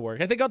locked into work.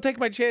 I think I'll take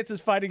my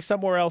chances finding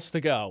somewhere else to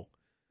go.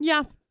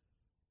 Yeah.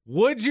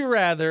 Would you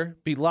rather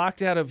be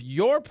locked out of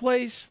your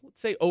place,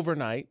 let's say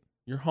overnight,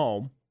 your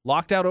home,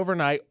 locked out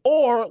overnight,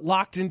 or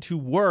locked into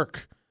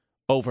work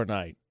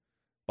overnight?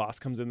 Boss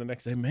comes in the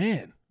next day,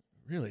 man.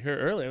 Really hurt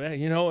early, man.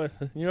 You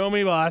know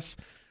me, boss.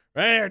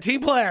 Right there,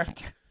 team player.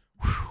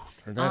 Whew,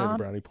 turn that into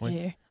brownie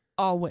points. Yeah,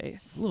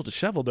 always. A little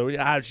disheveled, though.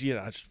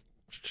 Just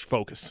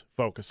focus.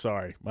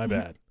 Sorry, my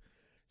bad.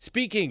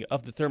 Speaking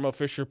of the Thermo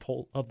Fisher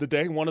poll of the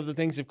day, one of the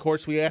things, of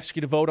course, we ask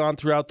you to vote on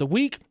throughout the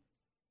week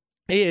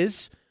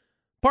is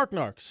park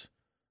narcs.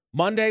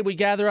 Monday, we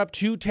gather up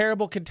 2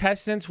 terrible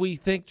contestants. We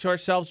think to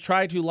ourselves,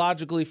 try to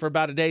logically for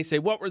about a day say,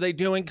 what were they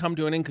doing? Come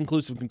to an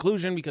inconclusive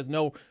conclusion because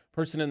no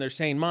person in their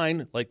sane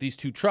mind, like these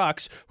 2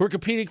 trucks who are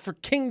competing for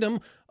Kingdom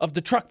of the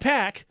Truck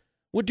Pack,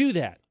 would do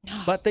that.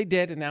 But they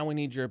did, and now we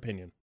need your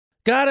opinion.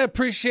 Gotta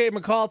appreciate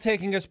McCall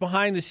taking us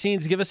behind the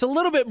scenes, give us a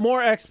little bit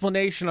more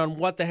explanation on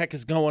what the heck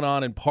is going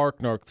on in Park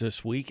Narc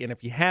this week. And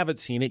if you haven't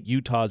seen it,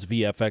 Utah's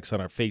VFX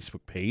on our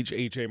Facebook page,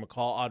 AJ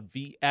McCall on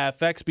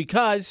VFX,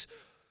 because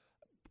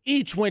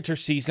each winter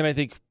season, I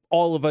think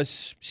all of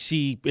us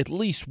see at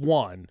least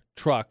one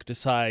truck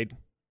decide,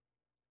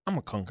 I'm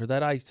going to conquer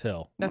that ice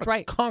hill. That's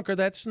right. Conquer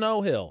that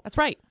snow hill. That's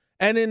right.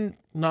 And in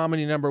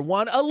nominee number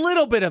 1, a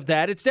little bit of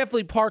that. It's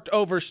definitely parked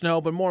over snow,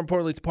 but more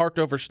importantly, it's parked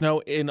over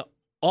snow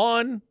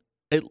on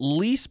at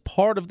least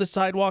part of the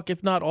sidewalk,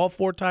 if not all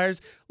 4 tires.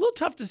 A little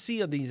tough to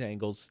see on these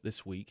angles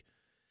this week.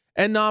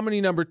 And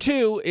nominee number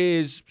 2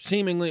 is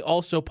seemingly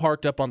also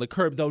parked up on the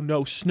curb, though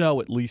no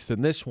snow, at least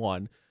in this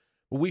one.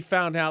 We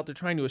found out they're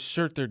trying to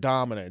assert their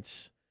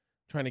dominance,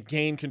 trying to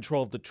gain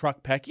control of the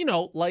truck pack,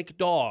 like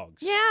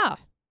dogs. Yeah.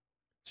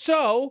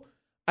 So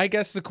I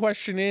guess the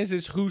question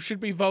is who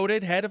should be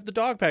voted head of the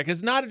dog pack?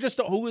 It's not just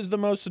who is the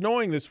most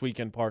annoying this week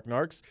in Park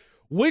Narcs.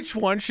 Which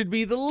one should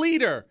be the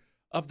leader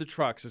of the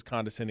trucks, as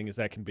condescending as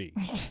that can be?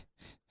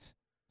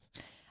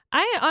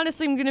 I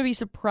honestly am going to be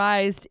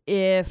surprised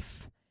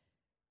if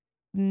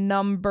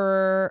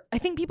I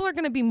think people are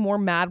going to be more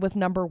mad with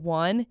number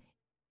 1.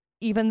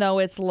 Even though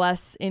it's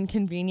less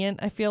inconvenient,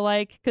 I feel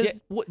like.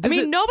 Because,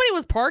 nobody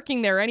was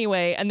parking there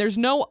anyway, and there's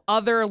no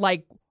other,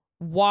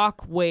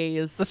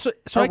 walkways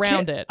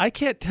around it. I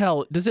can't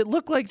tell. Does it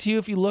look like to you,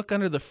 if you look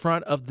under the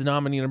front of the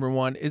nominee number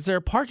 1, is there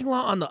a parking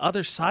lot on the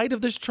other side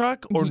of this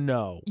truck, or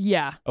no?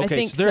 Yeah, okay, I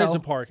think so there is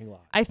a parking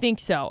lot. I think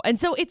so. And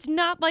so it's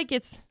not like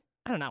it's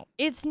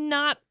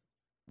not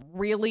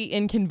really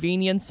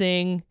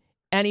inconveniencing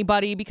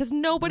anybody, because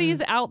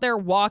nobody's out there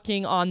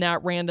walking on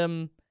that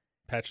random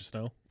patch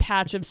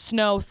of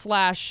snow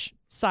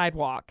 /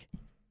 sidewalk.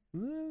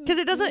 Because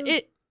it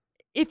doesn't,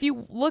 if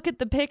you look at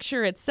the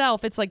picture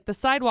itself, it's like the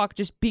sidewalk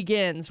just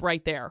begins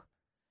right there.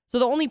 So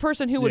the only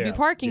person who would be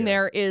parking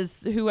there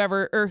is who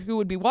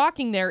would be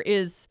walking there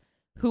is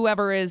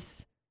whoever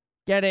is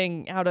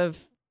getting out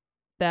of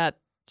that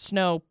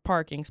snow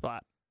parking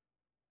spot.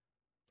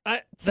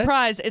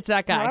 Surprise, it's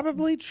that guy.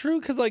 Probably true,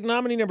 because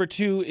nominee number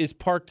 2 is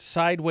parked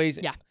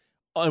sideways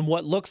on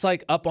what looks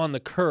like up on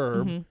the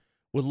curb.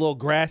 With a little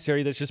grass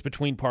area that's just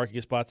between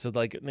parking spots, so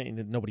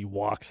nobody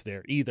walks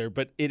there either.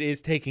 But it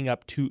is taking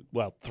up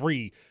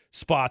 3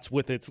 spots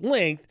with its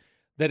length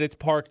that it's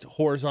parked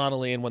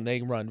horizontally and when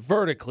they run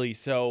vertically.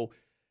 So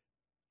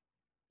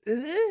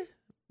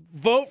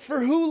vote for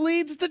who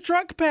leads the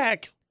truck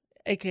pack.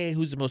 a.k.a.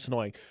 Who's the Most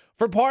Annoying.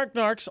 For Park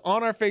Narcs,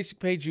 on our Facebook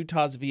page,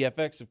 Utah's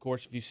VFX. Of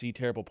course, if you see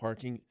terrible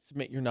parking,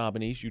 submit your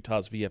nominees,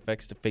 Utah's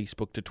VFX, to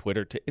Facebook, to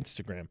Twitter, to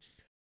Instagram.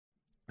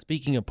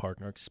 Speaking of Park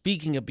Narcs,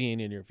 speaking of being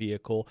in your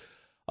vehicle,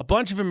 a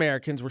bunch of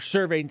Americans were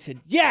surveyed and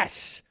said,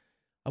 yes,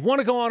 I want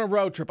to go on a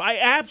road trip. I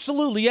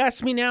absolutely,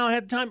 ask me now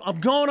ahead of time, I'm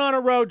going on a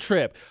road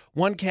trip.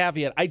 One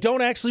caveat, I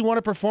don't actually want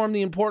to perform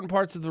the important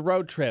parts of the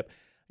road trip.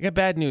 I got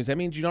bad news. That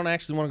means you don't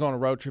actually want to go on a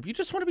road trip. You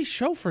just want to be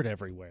chauffeured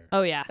everywhere.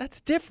 Oh, yeah.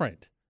 That's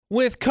different.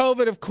 With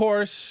COVID, of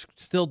course,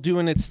 still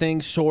doing its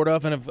thing, sort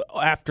of, and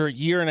after a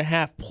year and a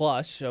half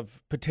plus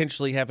of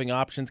potentially having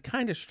options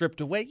kind of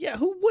stripped away, yeah,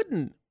 who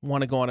wouldn't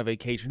want to go on a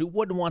vacation? Who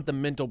wouldn't want the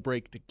mental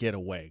break to get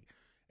away?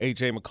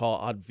 AJ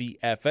McCall on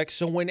VFX.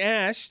 So when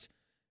asked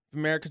if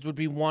Americans would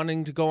be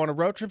wanting to go on a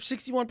road trip,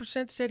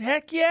 61% said,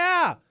 heck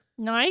yeah.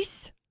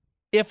 Nice.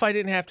 If I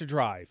didn't have to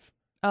drive.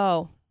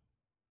 Oh.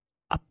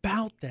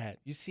 About that,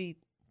 you see,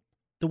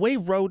 the way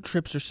road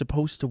trips are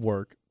supposed to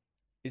work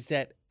is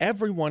that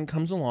everyone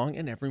comes along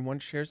and everyone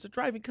shares the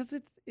driving because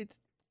it's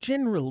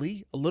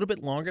generally a little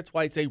bit longer. It's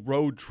why it's a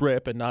road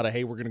trip and not a,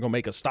 hey, we're going to go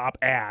make a stop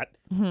at.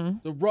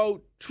 The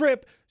road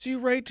trip. So you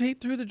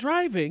rotate through the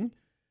driving.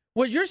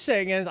 What you're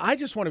saying is, I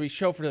just want to be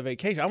chauffeured for the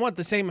vacation. I want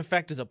the same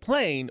effect as a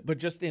plane, but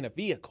just in a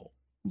vehicle.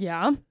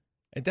 Yeah.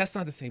 And that's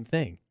not the same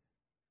thing.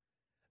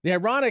 The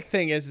ironic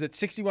thing is that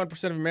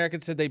 61% of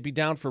Americans said they'd be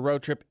down for a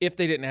road trip if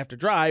they didn't have to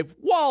drive,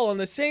 while in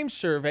the same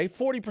survey,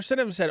 40% of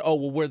them said, oh,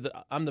 well,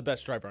 I'm the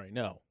best driver I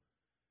know.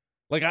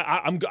 Like,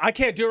 I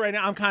can't do it right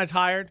now. I'm kind of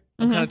tired.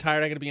 I'm kind of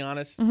tired, I got to be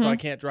honest, so I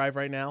can't drive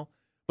right now.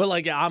 But,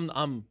 like, yeah,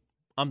 I'm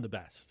the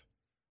best.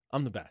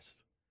 I'm the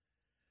best.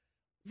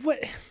 What?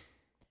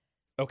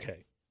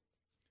 Okay.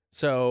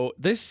 So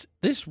this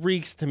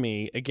reeks to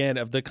me, again,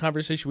 of the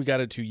conversation we got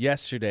into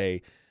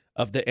yesterday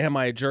of the am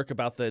I a jerk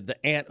about the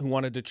aunt who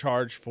wanted to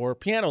charge for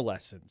piano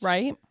lessons.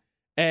 Right.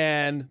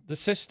 And the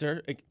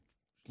sister, a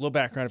little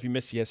background if you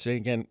missed it yesterday,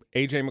 again,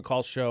 AJ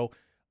McCall's show,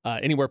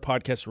 anywhere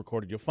podcasts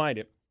recorded, you'll find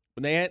it.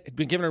 When the aunt had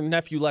been giving her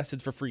nephew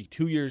lessons for free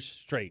 2 years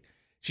straight.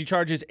 She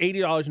charges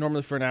 $80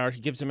 normally for an hour. He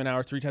gives him an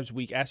hour 3 times a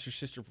week. Asked her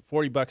sister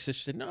for $40.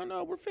 Sister said,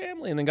 no, we're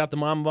family. And then got the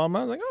mom involved. I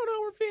was like, oh,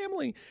 no, we're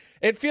family.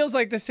 It feels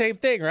like the same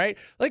thing, right?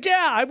 Like,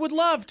 yeah, I would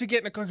love to get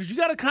in a car because you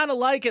got to kind of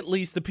like at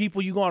least the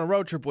people you go on a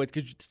road trip with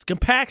because it's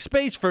compact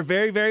space for a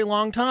very, very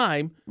long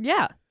time.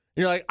 Yeah. And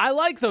you're like, I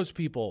like those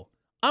people.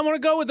 I want to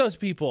go with those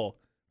people.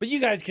 But you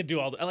guys can do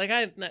all that. Like,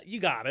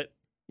 you got it.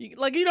 You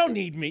don't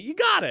need me. You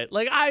got it.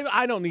 Like,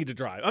 I don't need to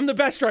drive. I'm the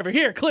best driver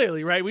here,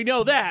 clearly, right? We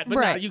know that, but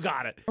no, you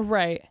got it.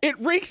 Right. It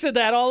reeks of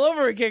that all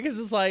over again because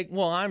it's like,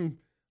 well, I'm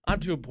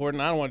too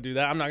important. I don't want to do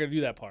that. I'm not going to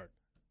do that part.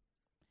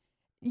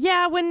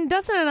 Yeah, when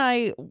Dustin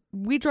and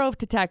we drove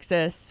to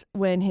Texas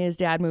when his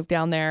dad moved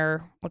down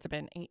there, what's it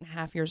been,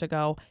 8.5 years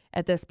ago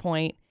at this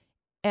point,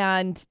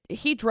 and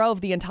he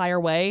drove the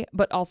entire way,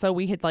 but also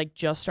we had, like,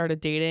 just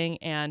started dating,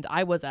 and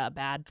I was a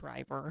bad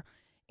driver,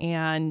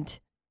 and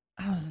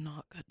I was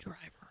not a good driver.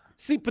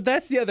 See, but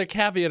that's the other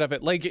caveat of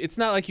it. Like, it's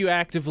not like you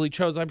actively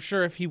chose. I'm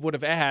sure if he would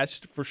have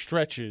asked for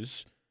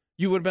stretches,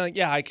 you would have been like,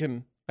 yeah, I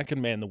can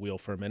man the wheel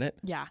for a minute.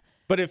 Yeah.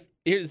 But if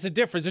it's a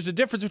difference, there's a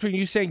difference between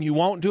you saying you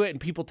won't do it and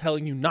people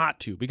telling you not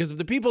to. Because if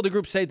the people in the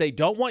group say they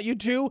don't want you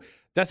to,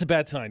 that's a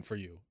bad sign for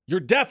you. You're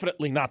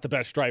definitely not the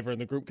best driver in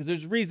the group because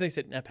there's a reason they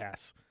said, nah,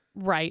 pass.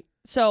 Right.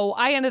 So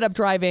I ended up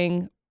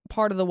driving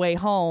part of the way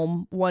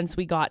home once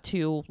we got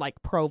to, like,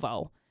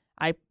 Provo.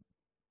 I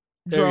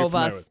drove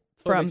us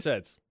from... Makes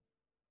sense.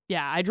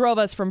 Yeah, I drove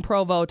us from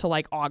Provo to,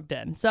 like,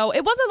 Ogden. So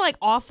it wasn't, like,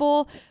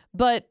 awful,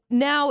 but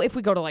now if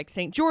we go to, like,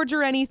 St. George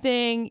or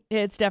anything,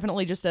 it's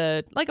definitely just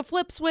a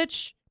flip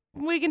switch.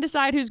 We can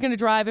decide who's going to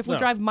drive. If we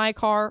drive my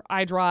car,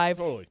 I drive.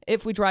 Totally.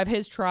 If we drive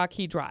his truck,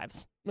 he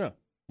drives. Yeah.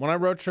 When I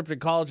road tripped to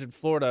college in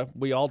Florida,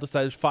 we all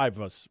decided, there's 5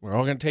 of us. We're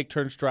all going to take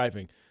turns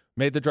driving.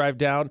 Made the drive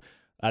down.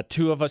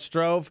 2 of us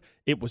drove.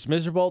 It was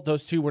miserable.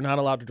 Those 2 were not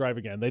allowed to drive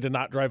again. They did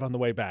not drive on the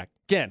way back.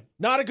 Again,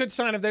 not a good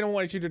sign if they don't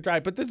want you to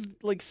drive. But this is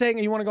like saying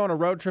you want to go on a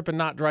road trip and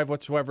not drive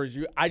whatsoever.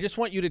 I just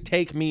want you to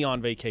take me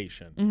on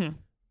vacation. Mm-hmm.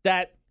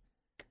 That's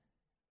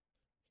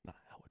not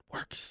how it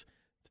works.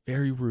 It's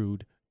very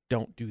rude.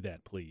 Don't do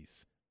that,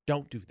 please.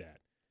 Don't do that.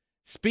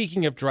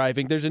 Speaking of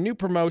driving, there's a new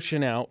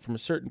promotion out from a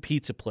certain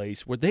pizza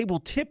place where they will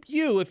tip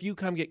you if you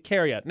come get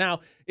carryout.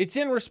 Now, it's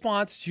in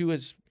response to,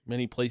 as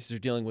many places are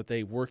dealing with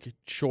a work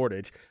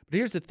shortage. But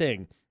here's the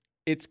thing.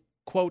 It's,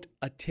 quote,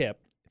 a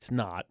tip. It's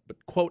not,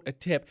 but, quote, a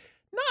tip.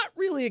 Not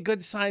really a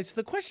good sign. So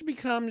the question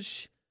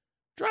becomes,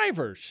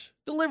 drivers,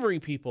 delivery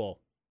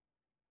people,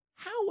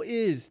 how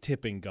is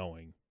tipping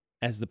going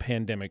as the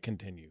pandemic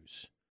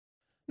continues?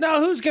 Now,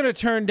 who's going to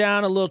turn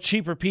down a little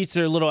cheaper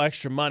pizza or a little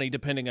extra money,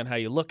 depending on how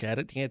you look at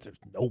it? The answer is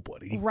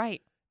nobody.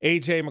 Right.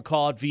 AJ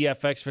McCall at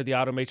VFX for the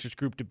Automatrix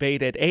Group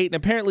debate at 8. And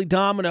apparently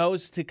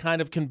Dominoes, to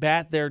kind of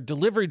combat their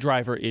delivery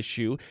driver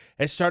issue,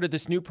 has started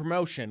this new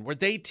promotion where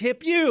they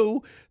tip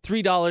you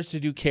 $3 to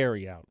do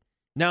carryout.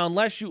 Now,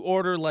 unless you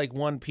order like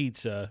 1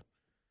 pizza,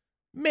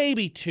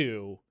 maybe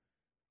 2.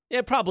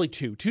 Yeah, probably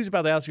 2. 2's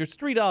about the outskirts.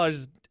 $3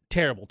 is a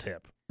terrible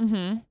tip.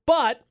 Mm-hmm.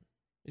 But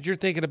As you're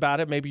thinking about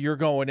it, maybe you're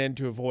going in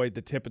to avoid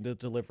the tip and the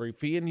delivery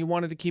fee, and you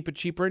wanted to keep it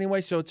cheaper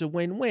anyway, so it's a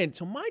win-win.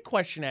 So my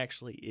question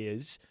actually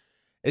is,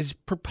 as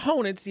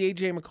proponents, the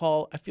AJ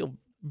McCall, I feel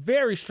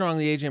very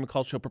strongly the AJ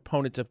McCall Show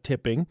proponents of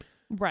tipping.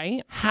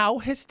 Right. How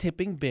has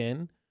tipping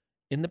been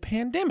in the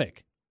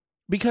pandemic?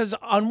 Because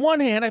on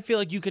one hand, I feel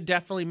like you could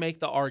definitely make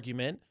the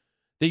argument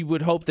that you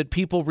would hope that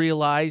people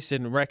realize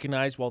and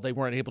recognize, well, they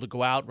weren't able to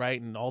go out, right?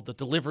 And all the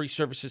delivery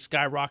services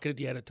skyrocketed.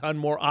 You had a ton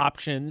more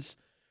options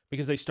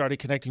because they started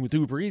connecting with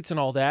Uber Eats and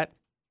all that.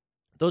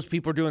 Those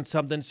people are doing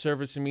something,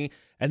 servicing me,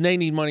 and they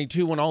need money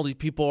too when all these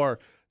people are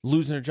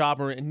losing their job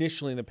or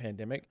initially in the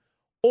pandemic.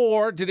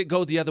 Or did it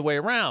go the other way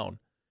around?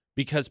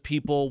 Because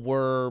people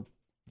were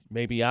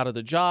maybe out of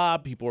the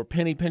job, people were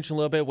penny pinching a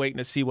little bit, waiting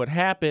to see what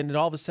happened, and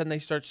all of a sudden they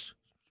start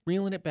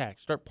reeling it back,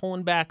 start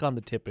pulling back on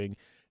the tipping.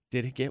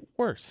 Did it get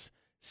worse?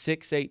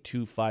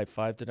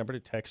 68255, the number to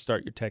text.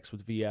 Start your text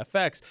with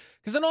VFX.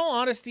 Because in all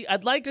honesty,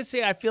 I'd like to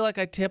say I feel like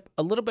I tip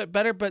a little bit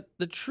better, but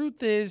the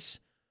truth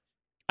is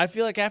I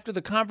feel like after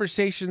the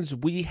conversations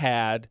we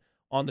had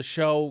on the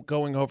show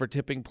going over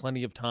tipping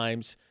plenty of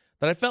times,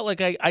 that I felt like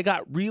I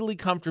got really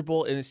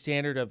comfortable in the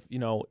standard of,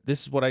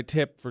 this is what I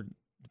tip for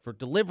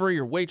delivery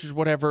or waitress,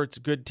 whatever. It's a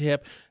good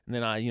tip. And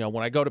then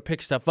when I go to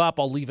pick stuff up,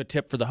 I'll leave a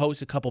tip for the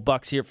host, a couple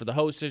bucks here for the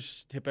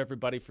hostess, tip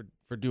everybody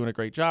for doing a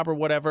great job or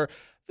whatever.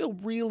 I feel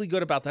really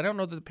good about that. I don't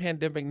know that the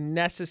pandemic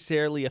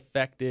necessarily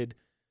affected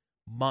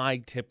my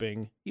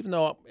tipping, even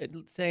though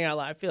saying out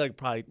loud, I feel like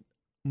probably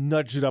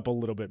nudged it up a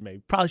little bit,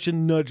 maybe. Probably should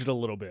nudge it a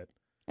little bit.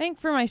 I think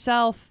for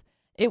myself,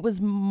 it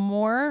was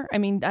more. I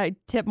mean, I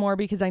tip more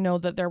because I know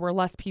that there were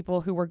less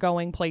people who were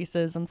going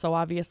places. And so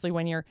obviously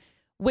when you're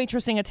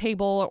waitressing a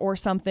table or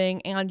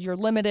something and you're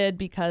limited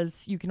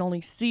because you can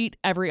only seat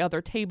every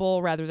other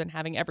table rather than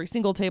having every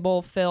single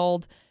table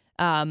filled,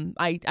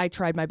 I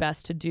tried my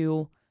best to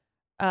do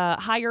a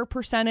higher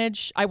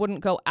percentage. I wouldn't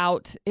go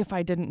out if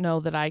I didn't know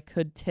that I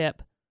could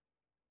tip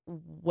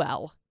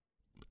well.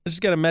 I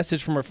just got a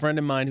message from a friend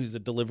of mine who's a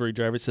delivery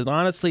driver. It says,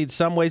 honestly, in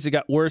some ways it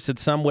got worse, in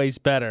some ways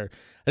better.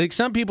 I think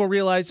some people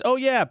realize, oh,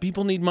 yeah,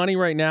 people need money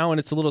right now, and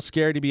it's a little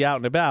scary to be out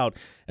and about,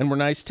 and we're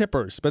nice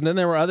tippers. But then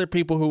there were other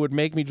people who would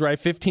make me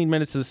drive 15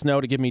 minutes in the snow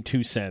to give me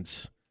 2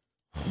 cents.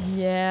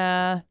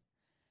 Yeah.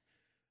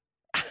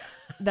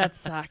 That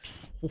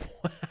sucks.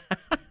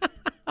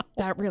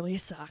 That really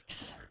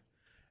sucks.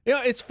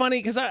 It's funny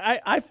because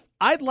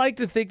I'd like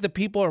to think the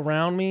people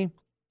around me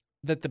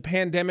that the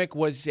pandemic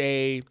was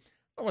I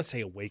don't want to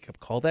say a wake-up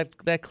call.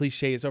 That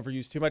cliche is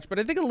overused too much, but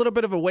I think a little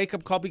bit of a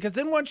wake-up call because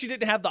then once you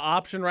didn't have the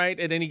option, right,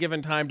 at any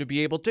given time to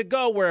be able to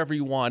go wherever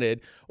you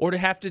wanted or to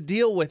have to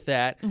deal with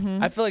that,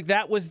 I feel like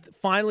that was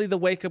finally the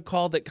wake-up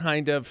call that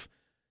kind of,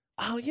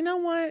 oh, you know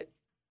what?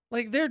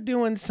 Like they're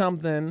doing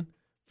something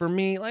for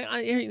me. Like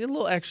here's a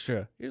little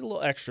extra. Here's a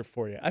little extra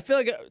for you. I feel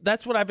like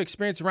that's what I've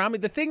experienced around me.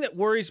 The thing that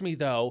worries me,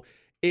 though,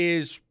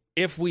 is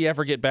if we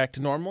ever get back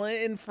to normal,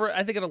 and for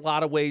I think in a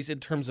lot of ways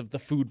in terms of the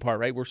food part,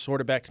 right, we're sort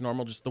of back to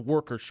normal, just the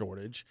worker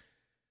shortage.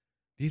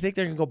 Do you think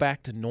they're going to go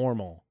back to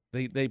normal?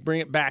 They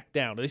bring it back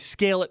down. They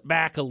scale it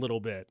back a little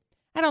bit.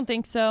 I don't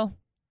think so.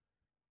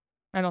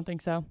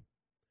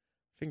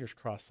 Fingers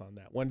crossed on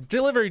that one.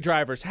 Delivery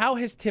drivers, how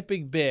has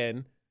tipping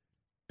been?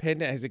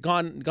 Has it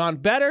gone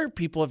better?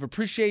 People have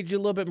appreciated you a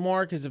little bit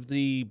more because of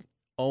the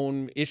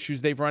own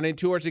issues they've run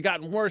into, or has it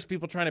gotten worse?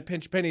 People trying to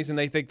pinch pennies and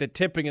they think that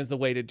tipping is the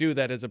way to do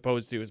that, as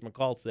opposed to, as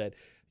McCall said,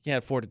 you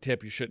can't afford to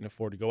tip, you shouldn't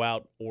afford to go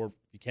out, or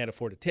if you can't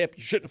afford to tip,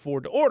 you shouldn't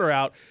afford to order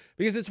out,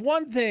 because it's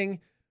one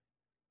thing.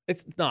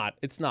 It's not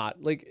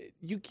like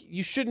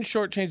you shouldn't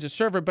shortchange the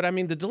server, but I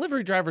mean the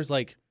delivery driver's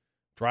like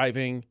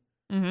driving,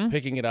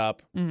 picking it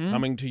up,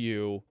 coming to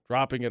you,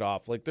 dropping it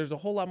off. Like there's a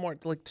whole lot more.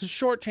 Like to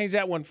shortchange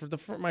that one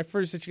for my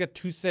first that you got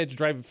 2 cents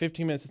driving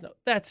 15 minutes. No,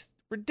 that's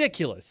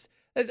ridiculous.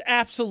 That's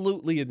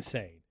absolutely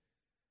insane.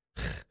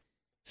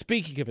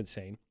 Speaking of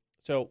insane,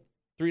 so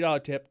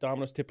 $3 tip,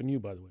 Dominoes tipping you,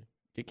 by the way.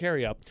 Get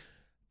carry up.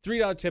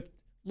 $3 tip,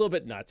 a little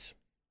bit nuts.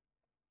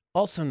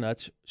 Also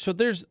nuts. So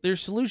there's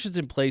solutions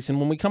in place, and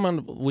when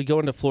we go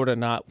into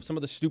Florida, some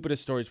of the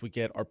stupidest stories we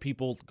get are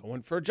people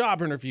going for a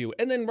job interview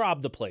and then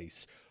rob the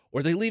place,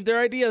 or they leave their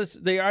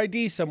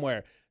ID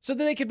somewhere so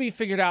that they can be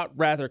figured out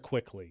rather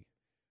quickly.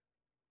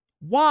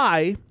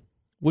 Why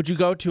would you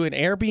go to an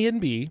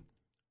Airbnb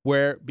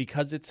where,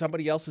 because it's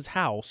somebody else's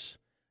house,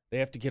 they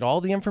have to get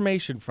all the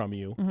information from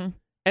you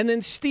and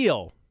then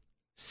steal?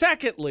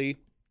 Secondly,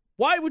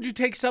 why would you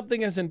take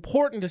something as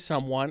important to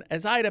someone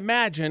as I'd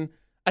imagine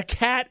a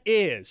cat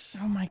is?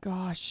 Oh my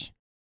gosh.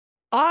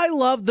 I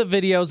love the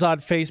videos on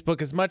Facebook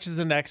as much as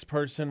the next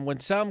person when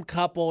some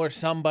couple or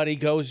somebody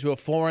goes to a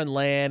foreign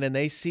land and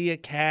they see a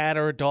cat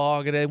or a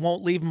dog and they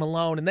won't leave them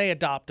alone and they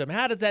adopt them.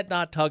 How does that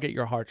not tug at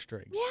your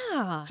heartstrings?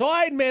 Yeah. So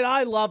I admit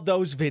I love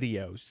those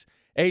videos.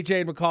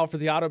 AJ and McCall for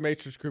the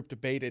Automatrix Group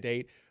debate at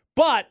 8.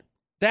 But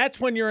that's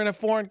when you're in a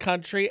foreign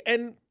country.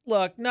 And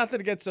look, nothing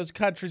against those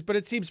countries, but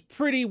it seems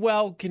pretty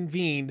well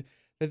convened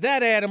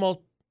that animal's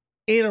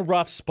in a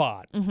rough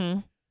spot.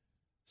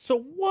 So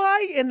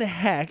why in the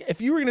heck, if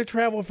you were going to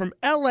travel from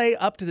L.A.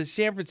 up to the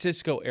San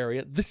Francisco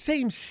area, the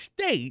same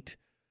state,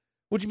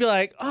 would you be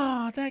like,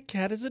 oh, that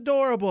cat is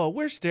adorable.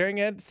 We're staying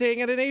at an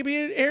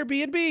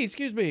Airbnb,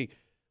 excuse me.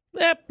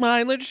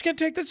 Mine. We're just going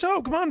to take this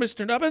home. Come on,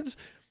 Mr. Nubbins.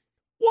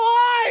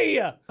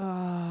 Why?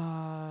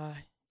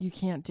 You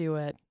can't do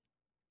it.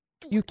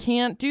 You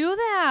can't do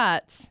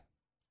that.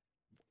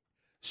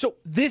 So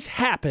this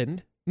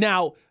happened.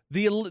 Now,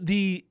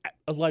 the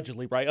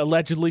allegedly, right?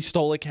 Allegedly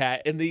stole a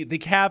cat. And the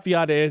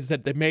caveat is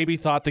that they maybe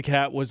thought the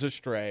cat was a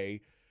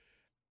stray.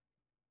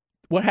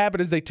 What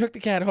happened is they took the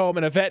cat home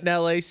and a vet in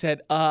LA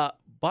said,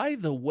 by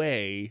the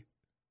way,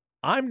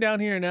 I'm down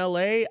here in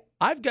LA.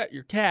 I've got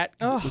your cat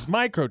because it was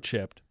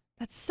microchipped.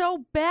 That's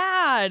so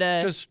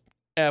bad. Just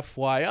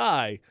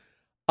FYI.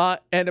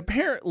 And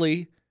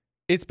apparently,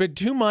 it's been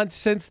 2 months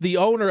since the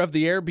owner of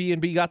the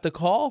Airbnb got the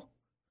call.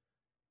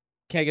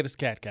 Can't get his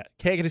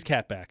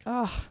cat back.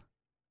 Oh,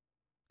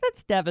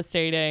 that's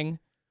devastating.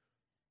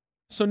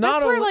 So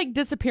that's where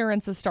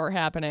disappearances start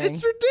happening.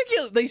 It's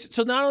ridiculous.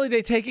 So not only do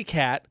they take a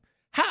cat,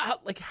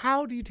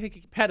 how do you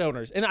take pet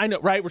owners? And I know,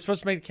 right? We're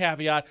supposed to make the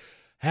caveat: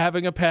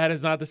 having a pet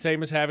is not the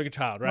same as having a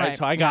child, right?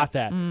 So I got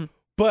that.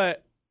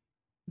 But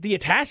the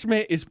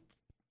attachment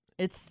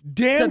it's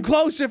damn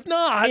close, if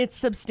not. It's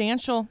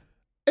substantial.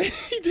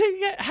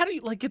 How do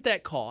you get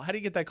that call? How do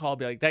you get that call?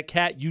 Be like, that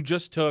cat you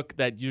just took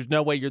that there's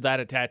no way you're that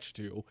attached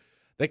to.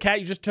 The cat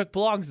you just took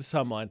belongs to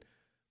someone.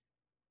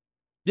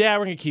 Yeah,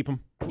 we're going to keep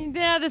him.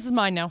 Yeah, this is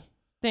mine now.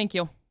 Thank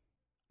you.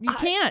 You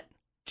can't.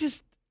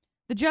 Just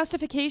the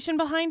justification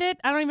behind it,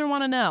 I don't even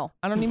want to know.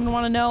 I don't even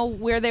want to know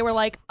where they were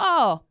like,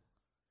 oh,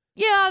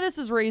 yeah, this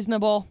is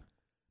reasonable.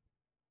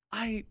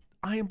 I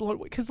am blown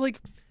away. Because,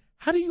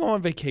 how do you go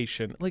on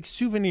vacation?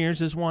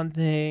 Souvenirs is one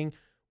thing.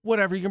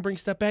 Whatever, you can bring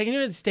stuff back. And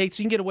you're in the States,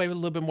 so you can get away with a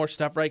little bit more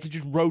stuff, right? Because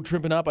just road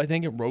tripping up, I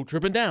think, and road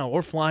tripping down.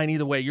 Or flying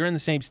either way. You're in the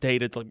same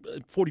state. It's a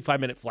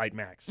 45-minute flight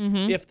max,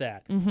 if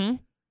that. Mm-hmm.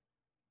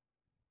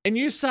 And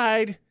you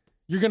decide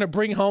you're going to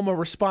bring home a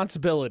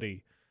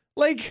responsibility.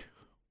 Who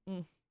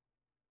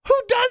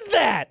does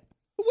that?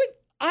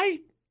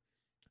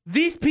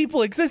 These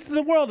people exist in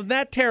the world, and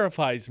that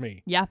terrifies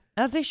me. Yeah,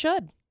 as they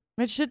should.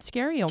 It should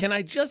scare you. Can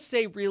I just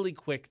say really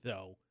quick,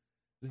 though,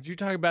 that you're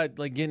talking about,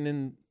 getting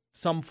in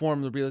some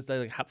form of real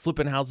estate,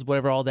 flipping houses,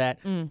 whatever, all that.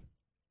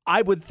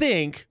 I would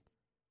think,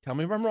 tell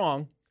me if I'm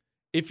wrong,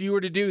 if you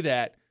were to do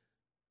that,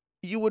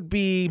 you would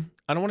be,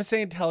 I don't want to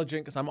say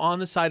intelligent because I'm on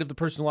the side of the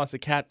person who lost a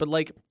cat, but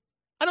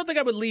I don't think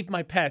I would leave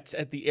my pets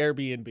at the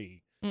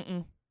Airbnb.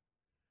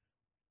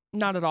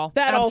 Not at all.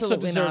 That Absolutely also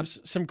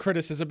deserves some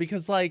criticism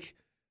because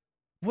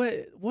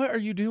what are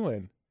you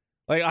doing?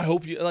 I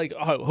hope you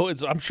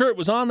I'm sure it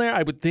was on there.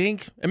 I would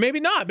think, and maybe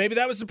not. Maybe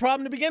that was the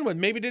problem to begin with.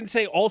 Maybe it didn't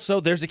say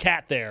also there's a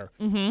cat there,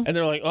 and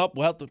they're like, oh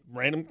well, the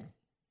random.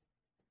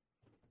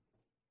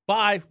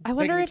 Bye. I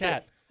wonder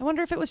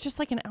if it was just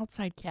an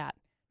outside cat.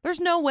 There's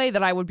no way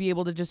that I would be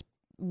able to just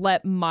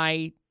let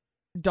my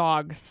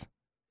dogs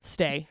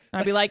stay.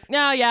 I'd be like,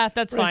 no, yeah,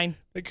 that's fine.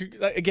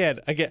 Again,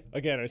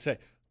 I say.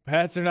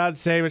 Pets are not the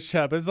same as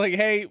Chubb. It's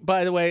hey,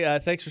 by the way,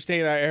 thanks for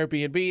staying at our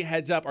Airbnb.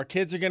 Heads up, our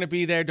kids are going to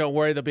be there. Don't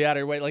worry, they'll be out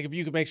of your way. If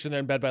you could make sure they're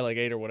in bed by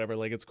 8 or whatever,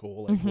 it's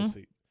cool. We'll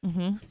see.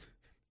 No!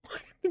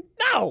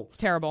 It's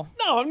terrible.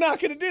 No, I'm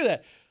not going to do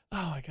that.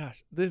 Oh my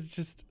gosh. This is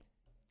just,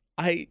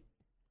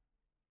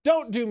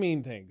 don't do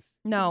mean things.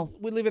 No.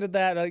 We leave it at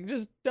that.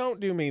 Just don't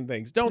do mean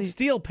things. Don't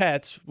steal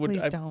pets.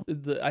 Please don't.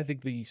 I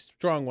think the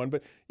strong one,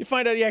 but you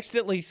find out you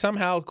accidentally,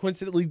 somehow,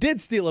 coincidentally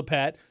did steal a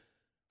pet.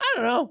 I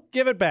don't know,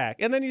 give it back.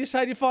 And then you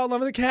decide you fall in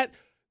love with a cat.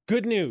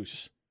 Good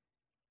news.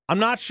 I'm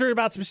not sure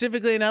about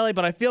specifically in LA,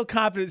 but I feel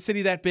confident in a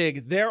city that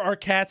big, there are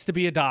cats to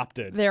be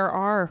adopted. There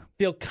are.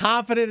 Feel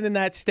confident in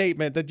that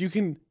statement that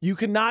you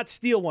cannot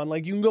steal one.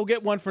 You can go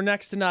get one for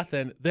next to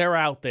nothing. They're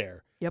out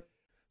there. Yep.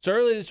 So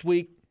earlier this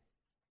week,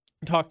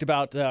 we talked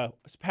about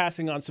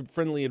passing on some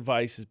friendly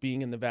advice as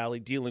being in the valley,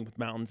 dealing with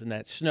mountains and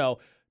that snow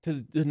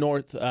to the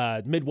north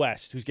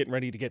Midwest, who's getting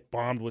ready to get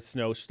bombed with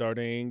snow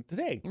starting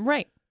today.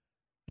 Right.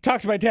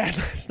 Talked to my dad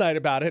last night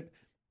about it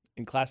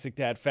in classic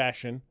dad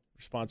fashion.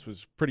 Response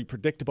was pretty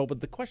predictable,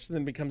 but the question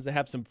then becomes to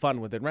have some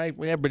fun with it, right?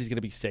 Everybody's going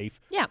to be safe.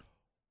 Yeah.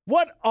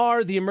 What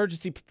are the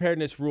emergency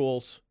preparedness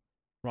rules?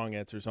 Wrong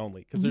answers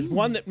only, because there's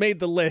one that made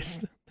the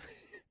list,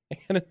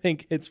 and I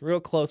think it's real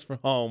close for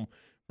home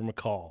for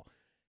McCall.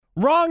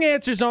 Wrong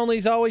answers only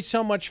is always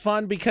so much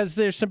fun because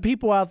there's some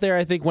people out there,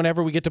 I think,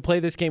 whenever we get to play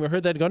this game, I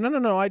heard that go,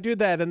 no, I do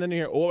that. And then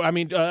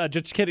you're,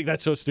 just kidding.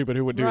 That's so stupid.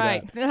 Who would do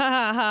that?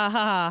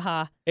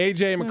 Right.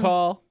 AJ and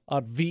McCall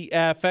on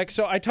VFX.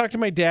 So I talked to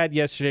my dad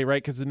yesterday,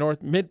 right? Because the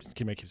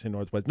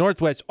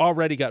Northwest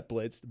already got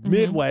blitzed.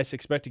 Midwest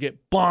expect to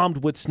get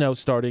bombed with snow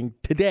starting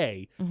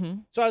today.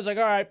 So I was like,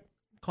 all right,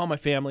 call my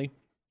family.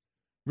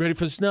 Ready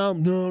for the snow?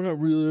 No, not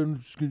really.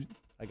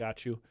 I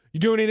got you. You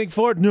do anything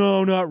for it?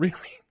 No, not really.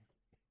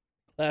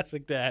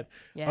 Classic dad.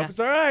 Yeah. Hope it's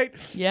all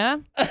right. Yeah.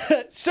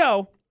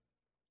 So,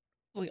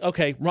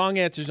 okay, wrong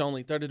answers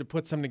only. Started to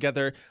put some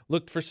together.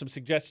 Looked for some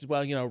suggestions.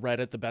 Well,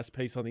 Reddit, the best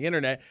place on the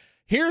internet.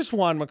 Here's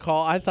one,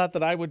 McCall. I thought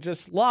that I would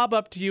just lob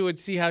up to you and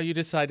see how you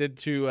decided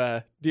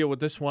to deal with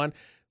this one.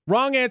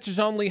 Wrong answers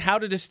only. How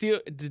to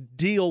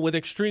deal with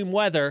extreme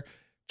weather.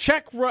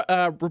 Check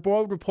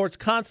road reports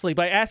constantly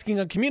by asking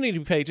on community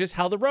pages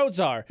how the roads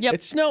are. Yep.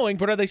 It's snowing,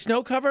 but are they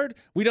snow covered?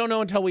 We don't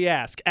know until we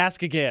ask.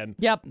 Ask again.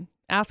 Yep.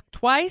 Ask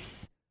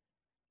twice.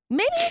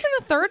 Maybe even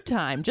a third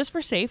time, just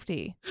for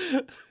safety.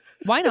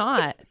 Why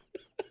not?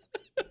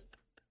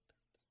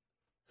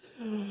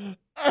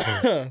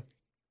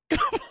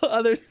 Couple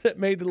others that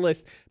made the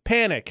list.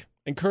 Panic.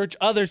 Encourage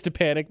others to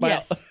panic.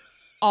 Yes.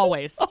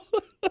 Always.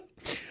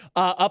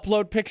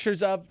 Upload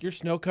pictures of your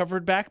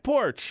snow-covered back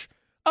porch.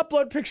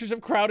 Upload pictures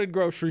of crowded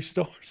grocery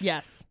stores.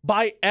 Yes.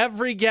 Buy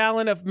every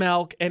gallon of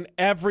milk and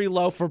every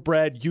loaf of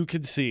bread you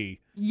can see.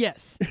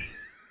 Yes.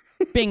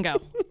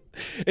 Bingo.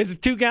 Is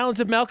 2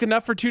 gallons of milk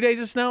enough for 2 days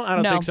of snow? I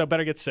don't think so.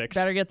 Better get 6.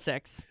 Better get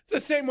 6. It's the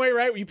same way,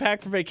 right? When you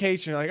pack for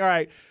vacation, you're like, all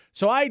right.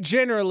 So I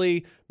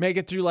generally make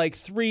it through like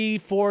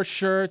 3-4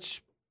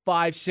 shirts,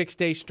 5-6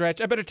 day stretch.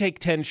 I better take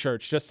 10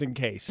 shirts just in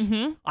case.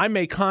 Mm-hmm. I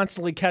may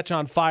constantly catch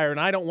on fire, and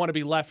I don't want to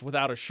be left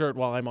without a shirt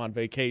while I'm on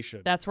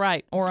vacation. That's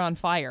right. Or on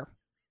fire.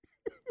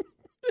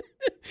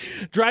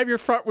 Drive your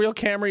front wheel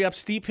Camry up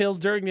steep hills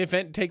during the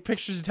event and take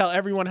pictures to tell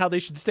everyone how they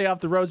should stay off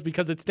the roads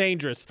because it's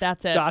dangerous.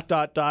 That's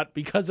it.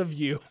 Because of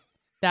you.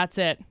 That's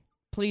it.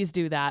 Please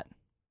do that.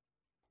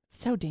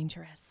 It's so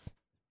dangerous.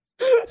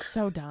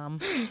 So dumb.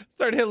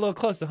 Started hitting a little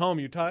close to home,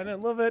 Utah, and a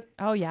little bit.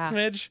 Oh, yeah.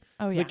 Smidge.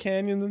 Oh, yeah. The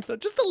canyons and stuff.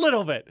 Just a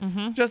little bit.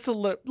 Mm-hmm. Just a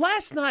little.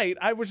 Last night,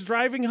 I was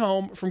driving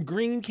home from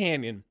Green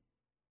Canyon.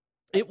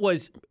 It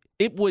was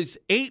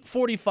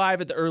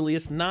 8:45 at the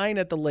earliest, 9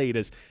 at the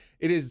latest.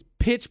 It is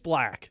pitch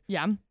black.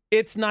 Yeah.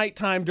 It's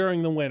nighttime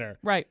during the winter.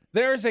 Right.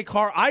 There is a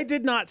car I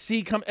did not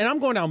see come, and I'm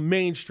going down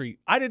Main Street.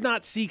 I did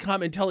not see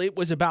come until it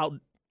was about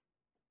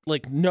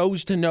like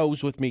nose to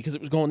nose with me because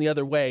it was going the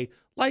other way.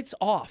 Lights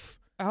off.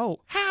 Oh.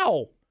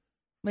 How?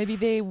 Maybe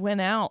they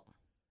went out.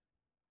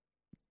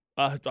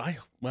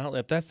 Well,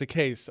 if that's the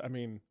case, I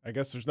mean, I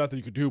guess there's nothing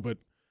you could do, but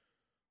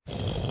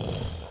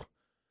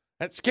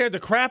that scared the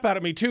crap out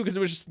of me too because it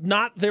was just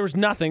there was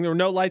nothing. There were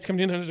no lights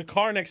coming in. There's a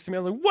car next to me.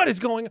 I was like, what is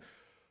going on?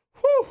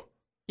 Whew.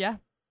 Yeah.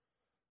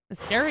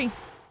 It's scary.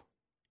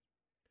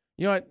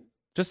 You know what?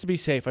 Just to be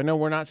safe, I know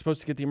we're not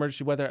supposed to get the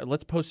emergency weather.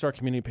 Let's post our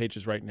community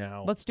pages right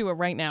now. Let's do it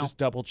right now. Just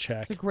double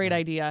check. It's a great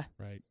idea.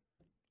 Right.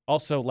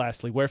 Also,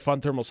 lastly, wear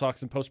fun thermal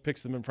socks and post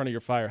pics of them in front of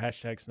your fire.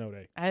 #snow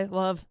day. I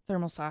love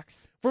thermal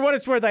socks. For what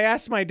it's worth, I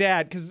asked my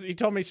dad because he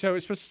told me so.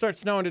 It's supposed to start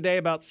snowing today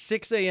about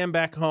 6 a.m.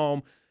 back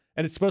home,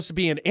 and it's supposed to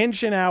be 1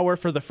 inch an hour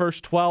for the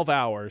first 12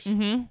 hours.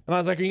 Mm-hmm. And I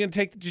was like, "Are you going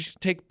to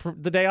take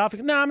the day off?" He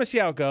goes, "No, I'm going to see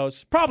how it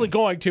goes. Probably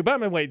going to, but I'm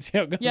going to wait and see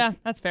how it goes." Yeah,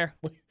 that's fair.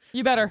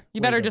 You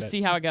better just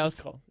see how it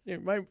goes. All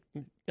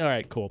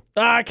right, cool.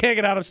 I can't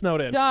get out of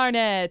Snowden. Darn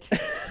it.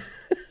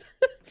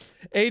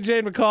 AJ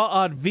and McCall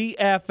on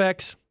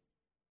VFX.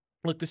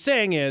 Look, the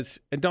saying is,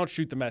 and don't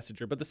shoot the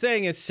messenger, but the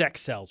saying is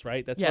sex sells,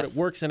 right? That's what it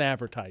works in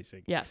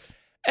advertising. Yes.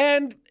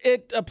 And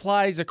it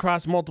applies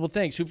across multiple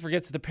things. Who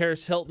forgets the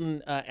Paris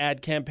Hilton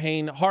ad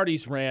campaign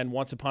Hardee's ran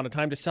once upon a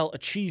time to sell a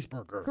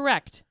cheeseburger?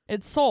 Correct.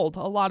 It sold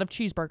a lot of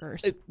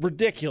cheeseburgers.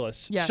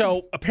 Ridiculous. Yes.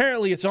 So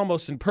apparently it's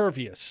almost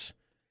impervious.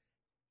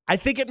 I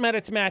think it met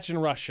its match in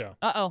Russia.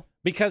 Uh-oh.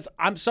 Because,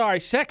 I'm sorry,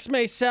 sex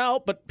may sell,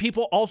 but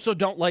people also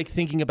don't like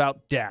thinking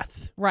about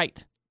death.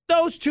 Right.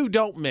 Those two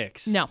don't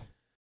mix. No.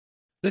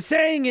 The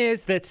saying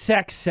is that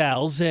sex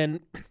sells,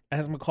 and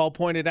as McCall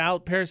pointed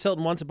out, Paris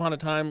Hilton once upon a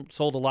time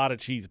sold a lot of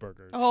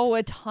cheeseburgers. Oh,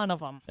 a ton of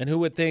them. And who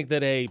would think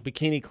that a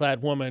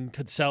bikini-clad woman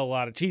could sell a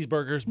lot of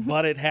cheeseburgers,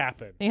 but it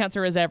happened. The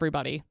answer is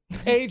everybody.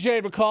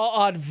 AJ McCall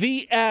on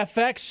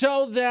VFX.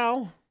 So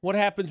now, what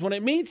happens when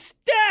it meets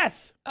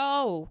death?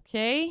 Oh,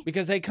 okay.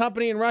 Because a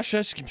company in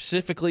Russia,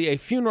 specifically a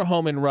funeral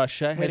home in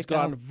Russia, has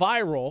gone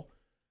viral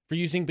for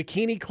using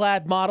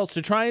bikini-clad models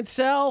to try and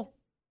sell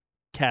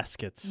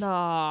caskets.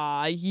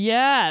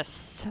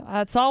 Yes.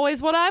 That's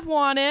always what I've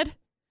wanted.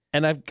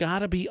 And I've got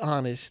to be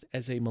honest,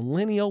 as a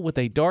millennial with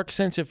a dark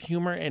sense of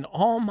humor and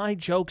all my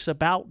jokes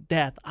about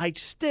death, I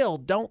still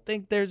don't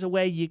think there's a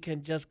way you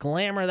can just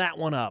glamour that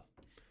one up.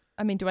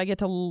 I mean, do I get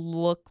to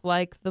look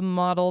like the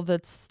model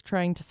that's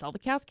trying to sell the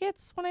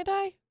caskets when I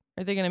die?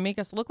 Are they going to make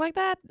us look like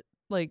that?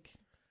 Like,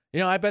 you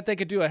know, I bet they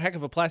could do a heck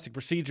of a plastic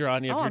procedure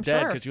on you if you're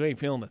dead because you ain't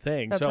feeling a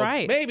thing. That's so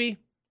right. Maybe.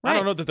 Right. I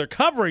don't know that they're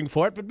covering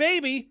for it, but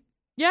maybe.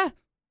 Yeah.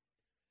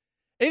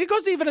 And it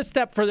goes even a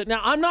step further. Now,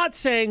 I'm not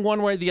saying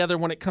one way or the other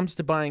when it comes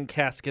to buying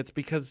caskets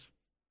because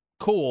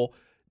cool,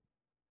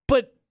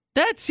 but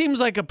that seems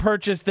like a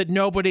purchase that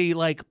nobody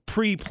like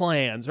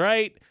pre-plans,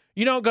 right?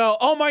 You don't go,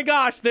 oh my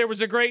gosh, there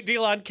was a great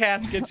deal on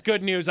caskets.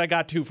 Good news, I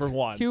got 2 for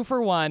 1. 2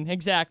 for 1,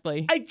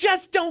 exactly. I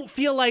just don't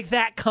feel like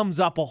that comes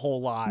up a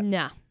whole lot.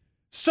 Nah.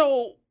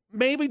 So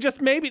maybe, just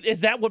maybe,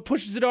 is that what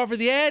pushes it over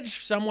the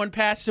edge? Someone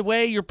passed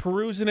away, you're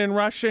perusing in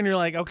Russia, and you're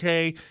like,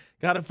 okay,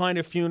 got to find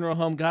a funeral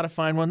home, got to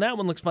find one. That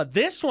one looks fun.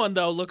 This one,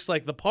 though, looks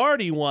like the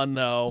party one,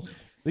 though.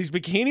 These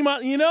bikini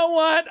models, you know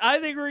what? I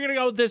think we're going to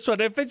go with this one.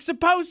 If it's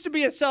supposed to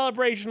be a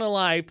celebration of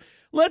life,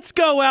 let's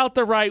go out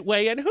the right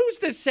way. And who's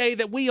to say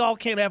that we all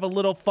can't have a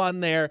little fun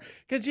there?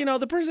 Because, you know,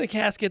 the person in the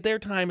casket, their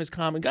time is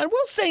come and gone.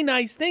 We'll say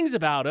nice things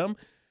about them.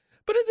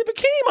 But if the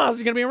bikini models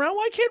are going to be around,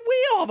 why can't we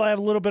all have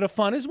a little bit of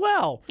fun as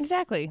well?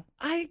 Exactly.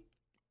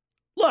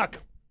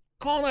 Look,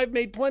 Call and I have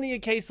made plenty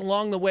of case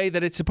along the way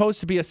that it's supposed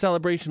to be a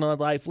celebration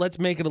of life. Let's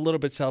make it a little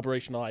bit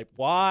celebration of life.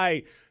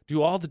 Why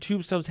do all the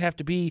tombstones have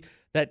to be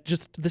that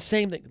just the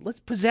same thing?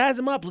 Let's pizzazz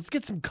them up. Let's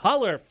get some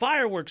color,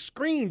 fireworks,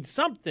 screens,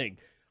 something.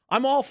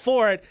 I'm all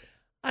for it.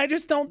 I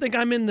just don't think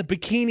I'm in the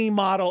bikini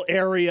model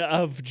area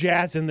of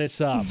jazzing this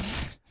up.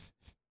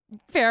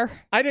 Fair.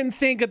 I didn't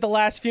think at the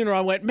last funeral,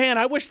 I went, man,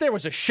 I wish there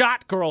was a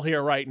shot girl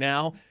here right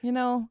now. You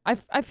know,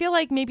 I feel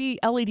like maybe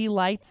LED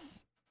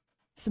lights,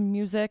 some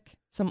music,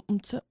 some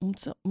umta.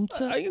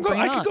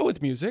 I could go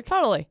with music.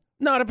 Totally.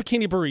 Not a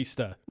bikini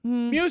barista.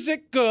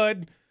 Music,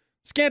 good.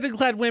 Scantily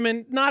clad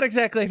women, not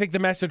exactly, I think, the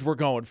message we're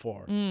going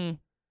for.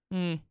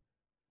 Be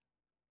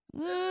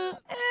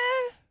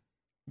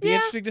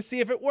interesting to see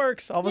if it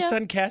works. All of a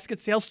sudden,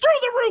 casket sales through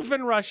the roof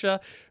in Russia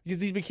because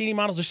these bikini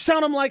models are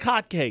selling them like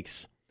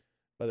hotcakes.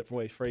 By the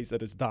phrase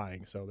that is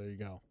dying, so there you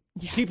go.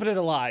 Yeah. Keeping it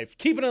alive.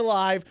 Keeping it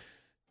alive.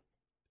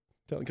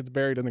 Until it gets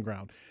buried in the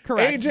ground.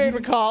 Correct. AJ and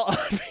McCall on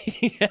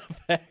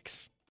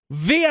VFX.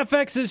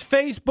 VFX's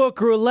Facebook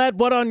roulette.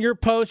 What on your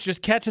post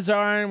just catches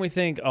our eye and we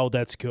think, oh,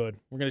 that's good.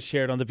 We're going to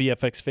share it on the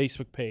VFX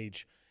Facebook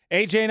page.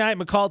 AJ and I,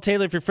 McCall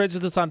Taylor, if you're friends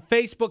with us on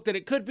Facebook, that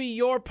it could be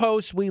your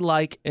post we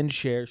like and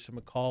share. So,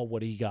 McCall, what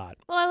do you got?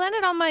 Well, I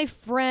landed on my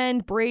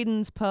friend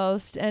Braden's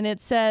post, and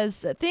it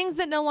says, things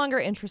that no longer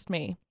interest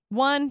me.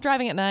 1,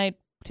 driving at night.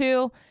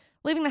 2,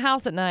 leaving the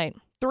house at night.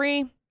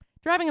 3,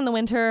 driving in the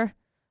winter.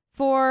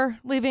 4,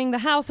 leaving the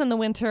house in the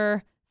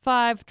winter.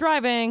 5,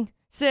 driving.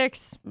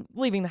 6,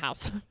 leaving the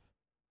house.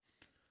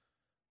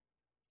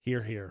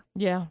 Here.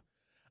 Yeah.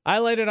 I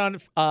laid it on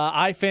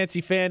I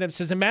Fancy Fandom. It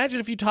says, imagine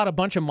if you taught a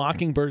bunch of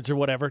mockingbirds or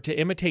whatever to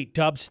imitate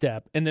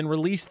dubstep and then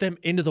release them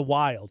into the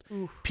wild.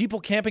 Oof. People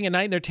camping at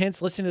night in their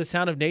tents listening to the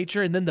sound of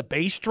nature and then the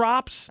bass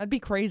drops. That'd be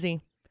crazy.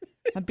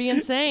 That'd be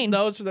insane.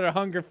 Those for their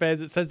Hunger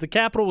Fez. It says the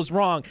Capitol was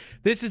wrong.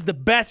 This is the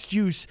best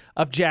use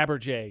of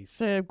Jabberjays.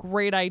 It's a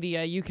great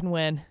idea. You can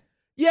win.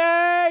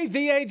 Yay!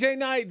 The AJ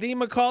Knight, the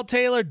McCall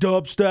Taylor,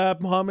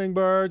 dubstep,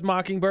 hummingbirds,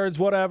 mockingbirds,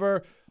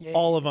 whatever. Yeah.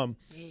 All of them.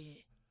 Yeah.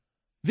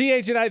 The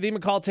AJ Knight, the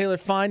McCall Taylor.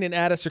 Find and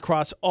add us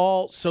across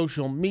all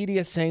social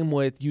media. Same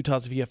with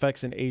Utah's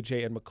VFX and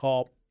AJ and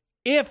McCall.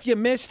 If you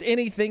missed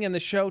anything in the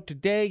show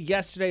today,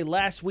 yesterday,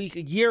 last week,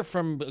 a year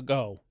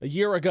ago,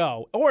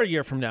 or a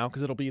year from now,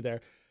 because it'll be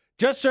there,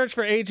 just search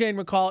for AJ and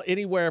McCall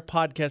anywhere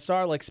podcasts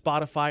are, like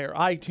Spotify or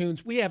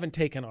iTunes. We haven't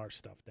taken our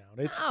stuff down.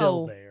 It's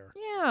still there.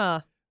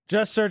 Yeah.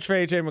 Just search for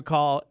AJ and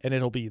McCall, and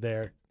it'll be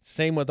there.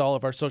 Same with all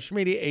of our social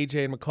media,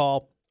 AJ and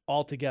McCall,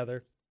 all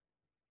together.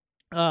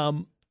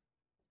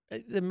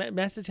 The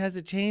message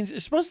hasn't changed.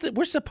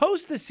 We're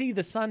supposed to see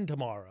the sun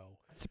tomorrow.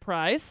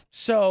 Surprise.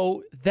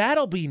 So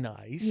that'll be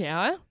nice.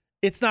 Yeah.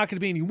 It's not going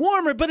to be any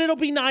warmer, but it'll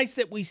be nice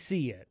that we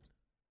see it.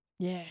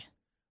 Yeah.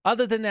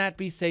 Other than that,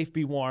 be safe,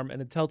 be warm,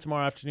 and until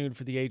tomorrow afternoon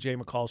for the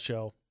AJ McCall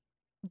Show.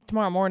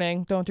 Tomorrow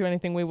morning, don't do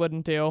anything we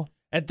wouldn't do.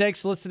 And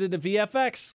thanks for listening to VFX.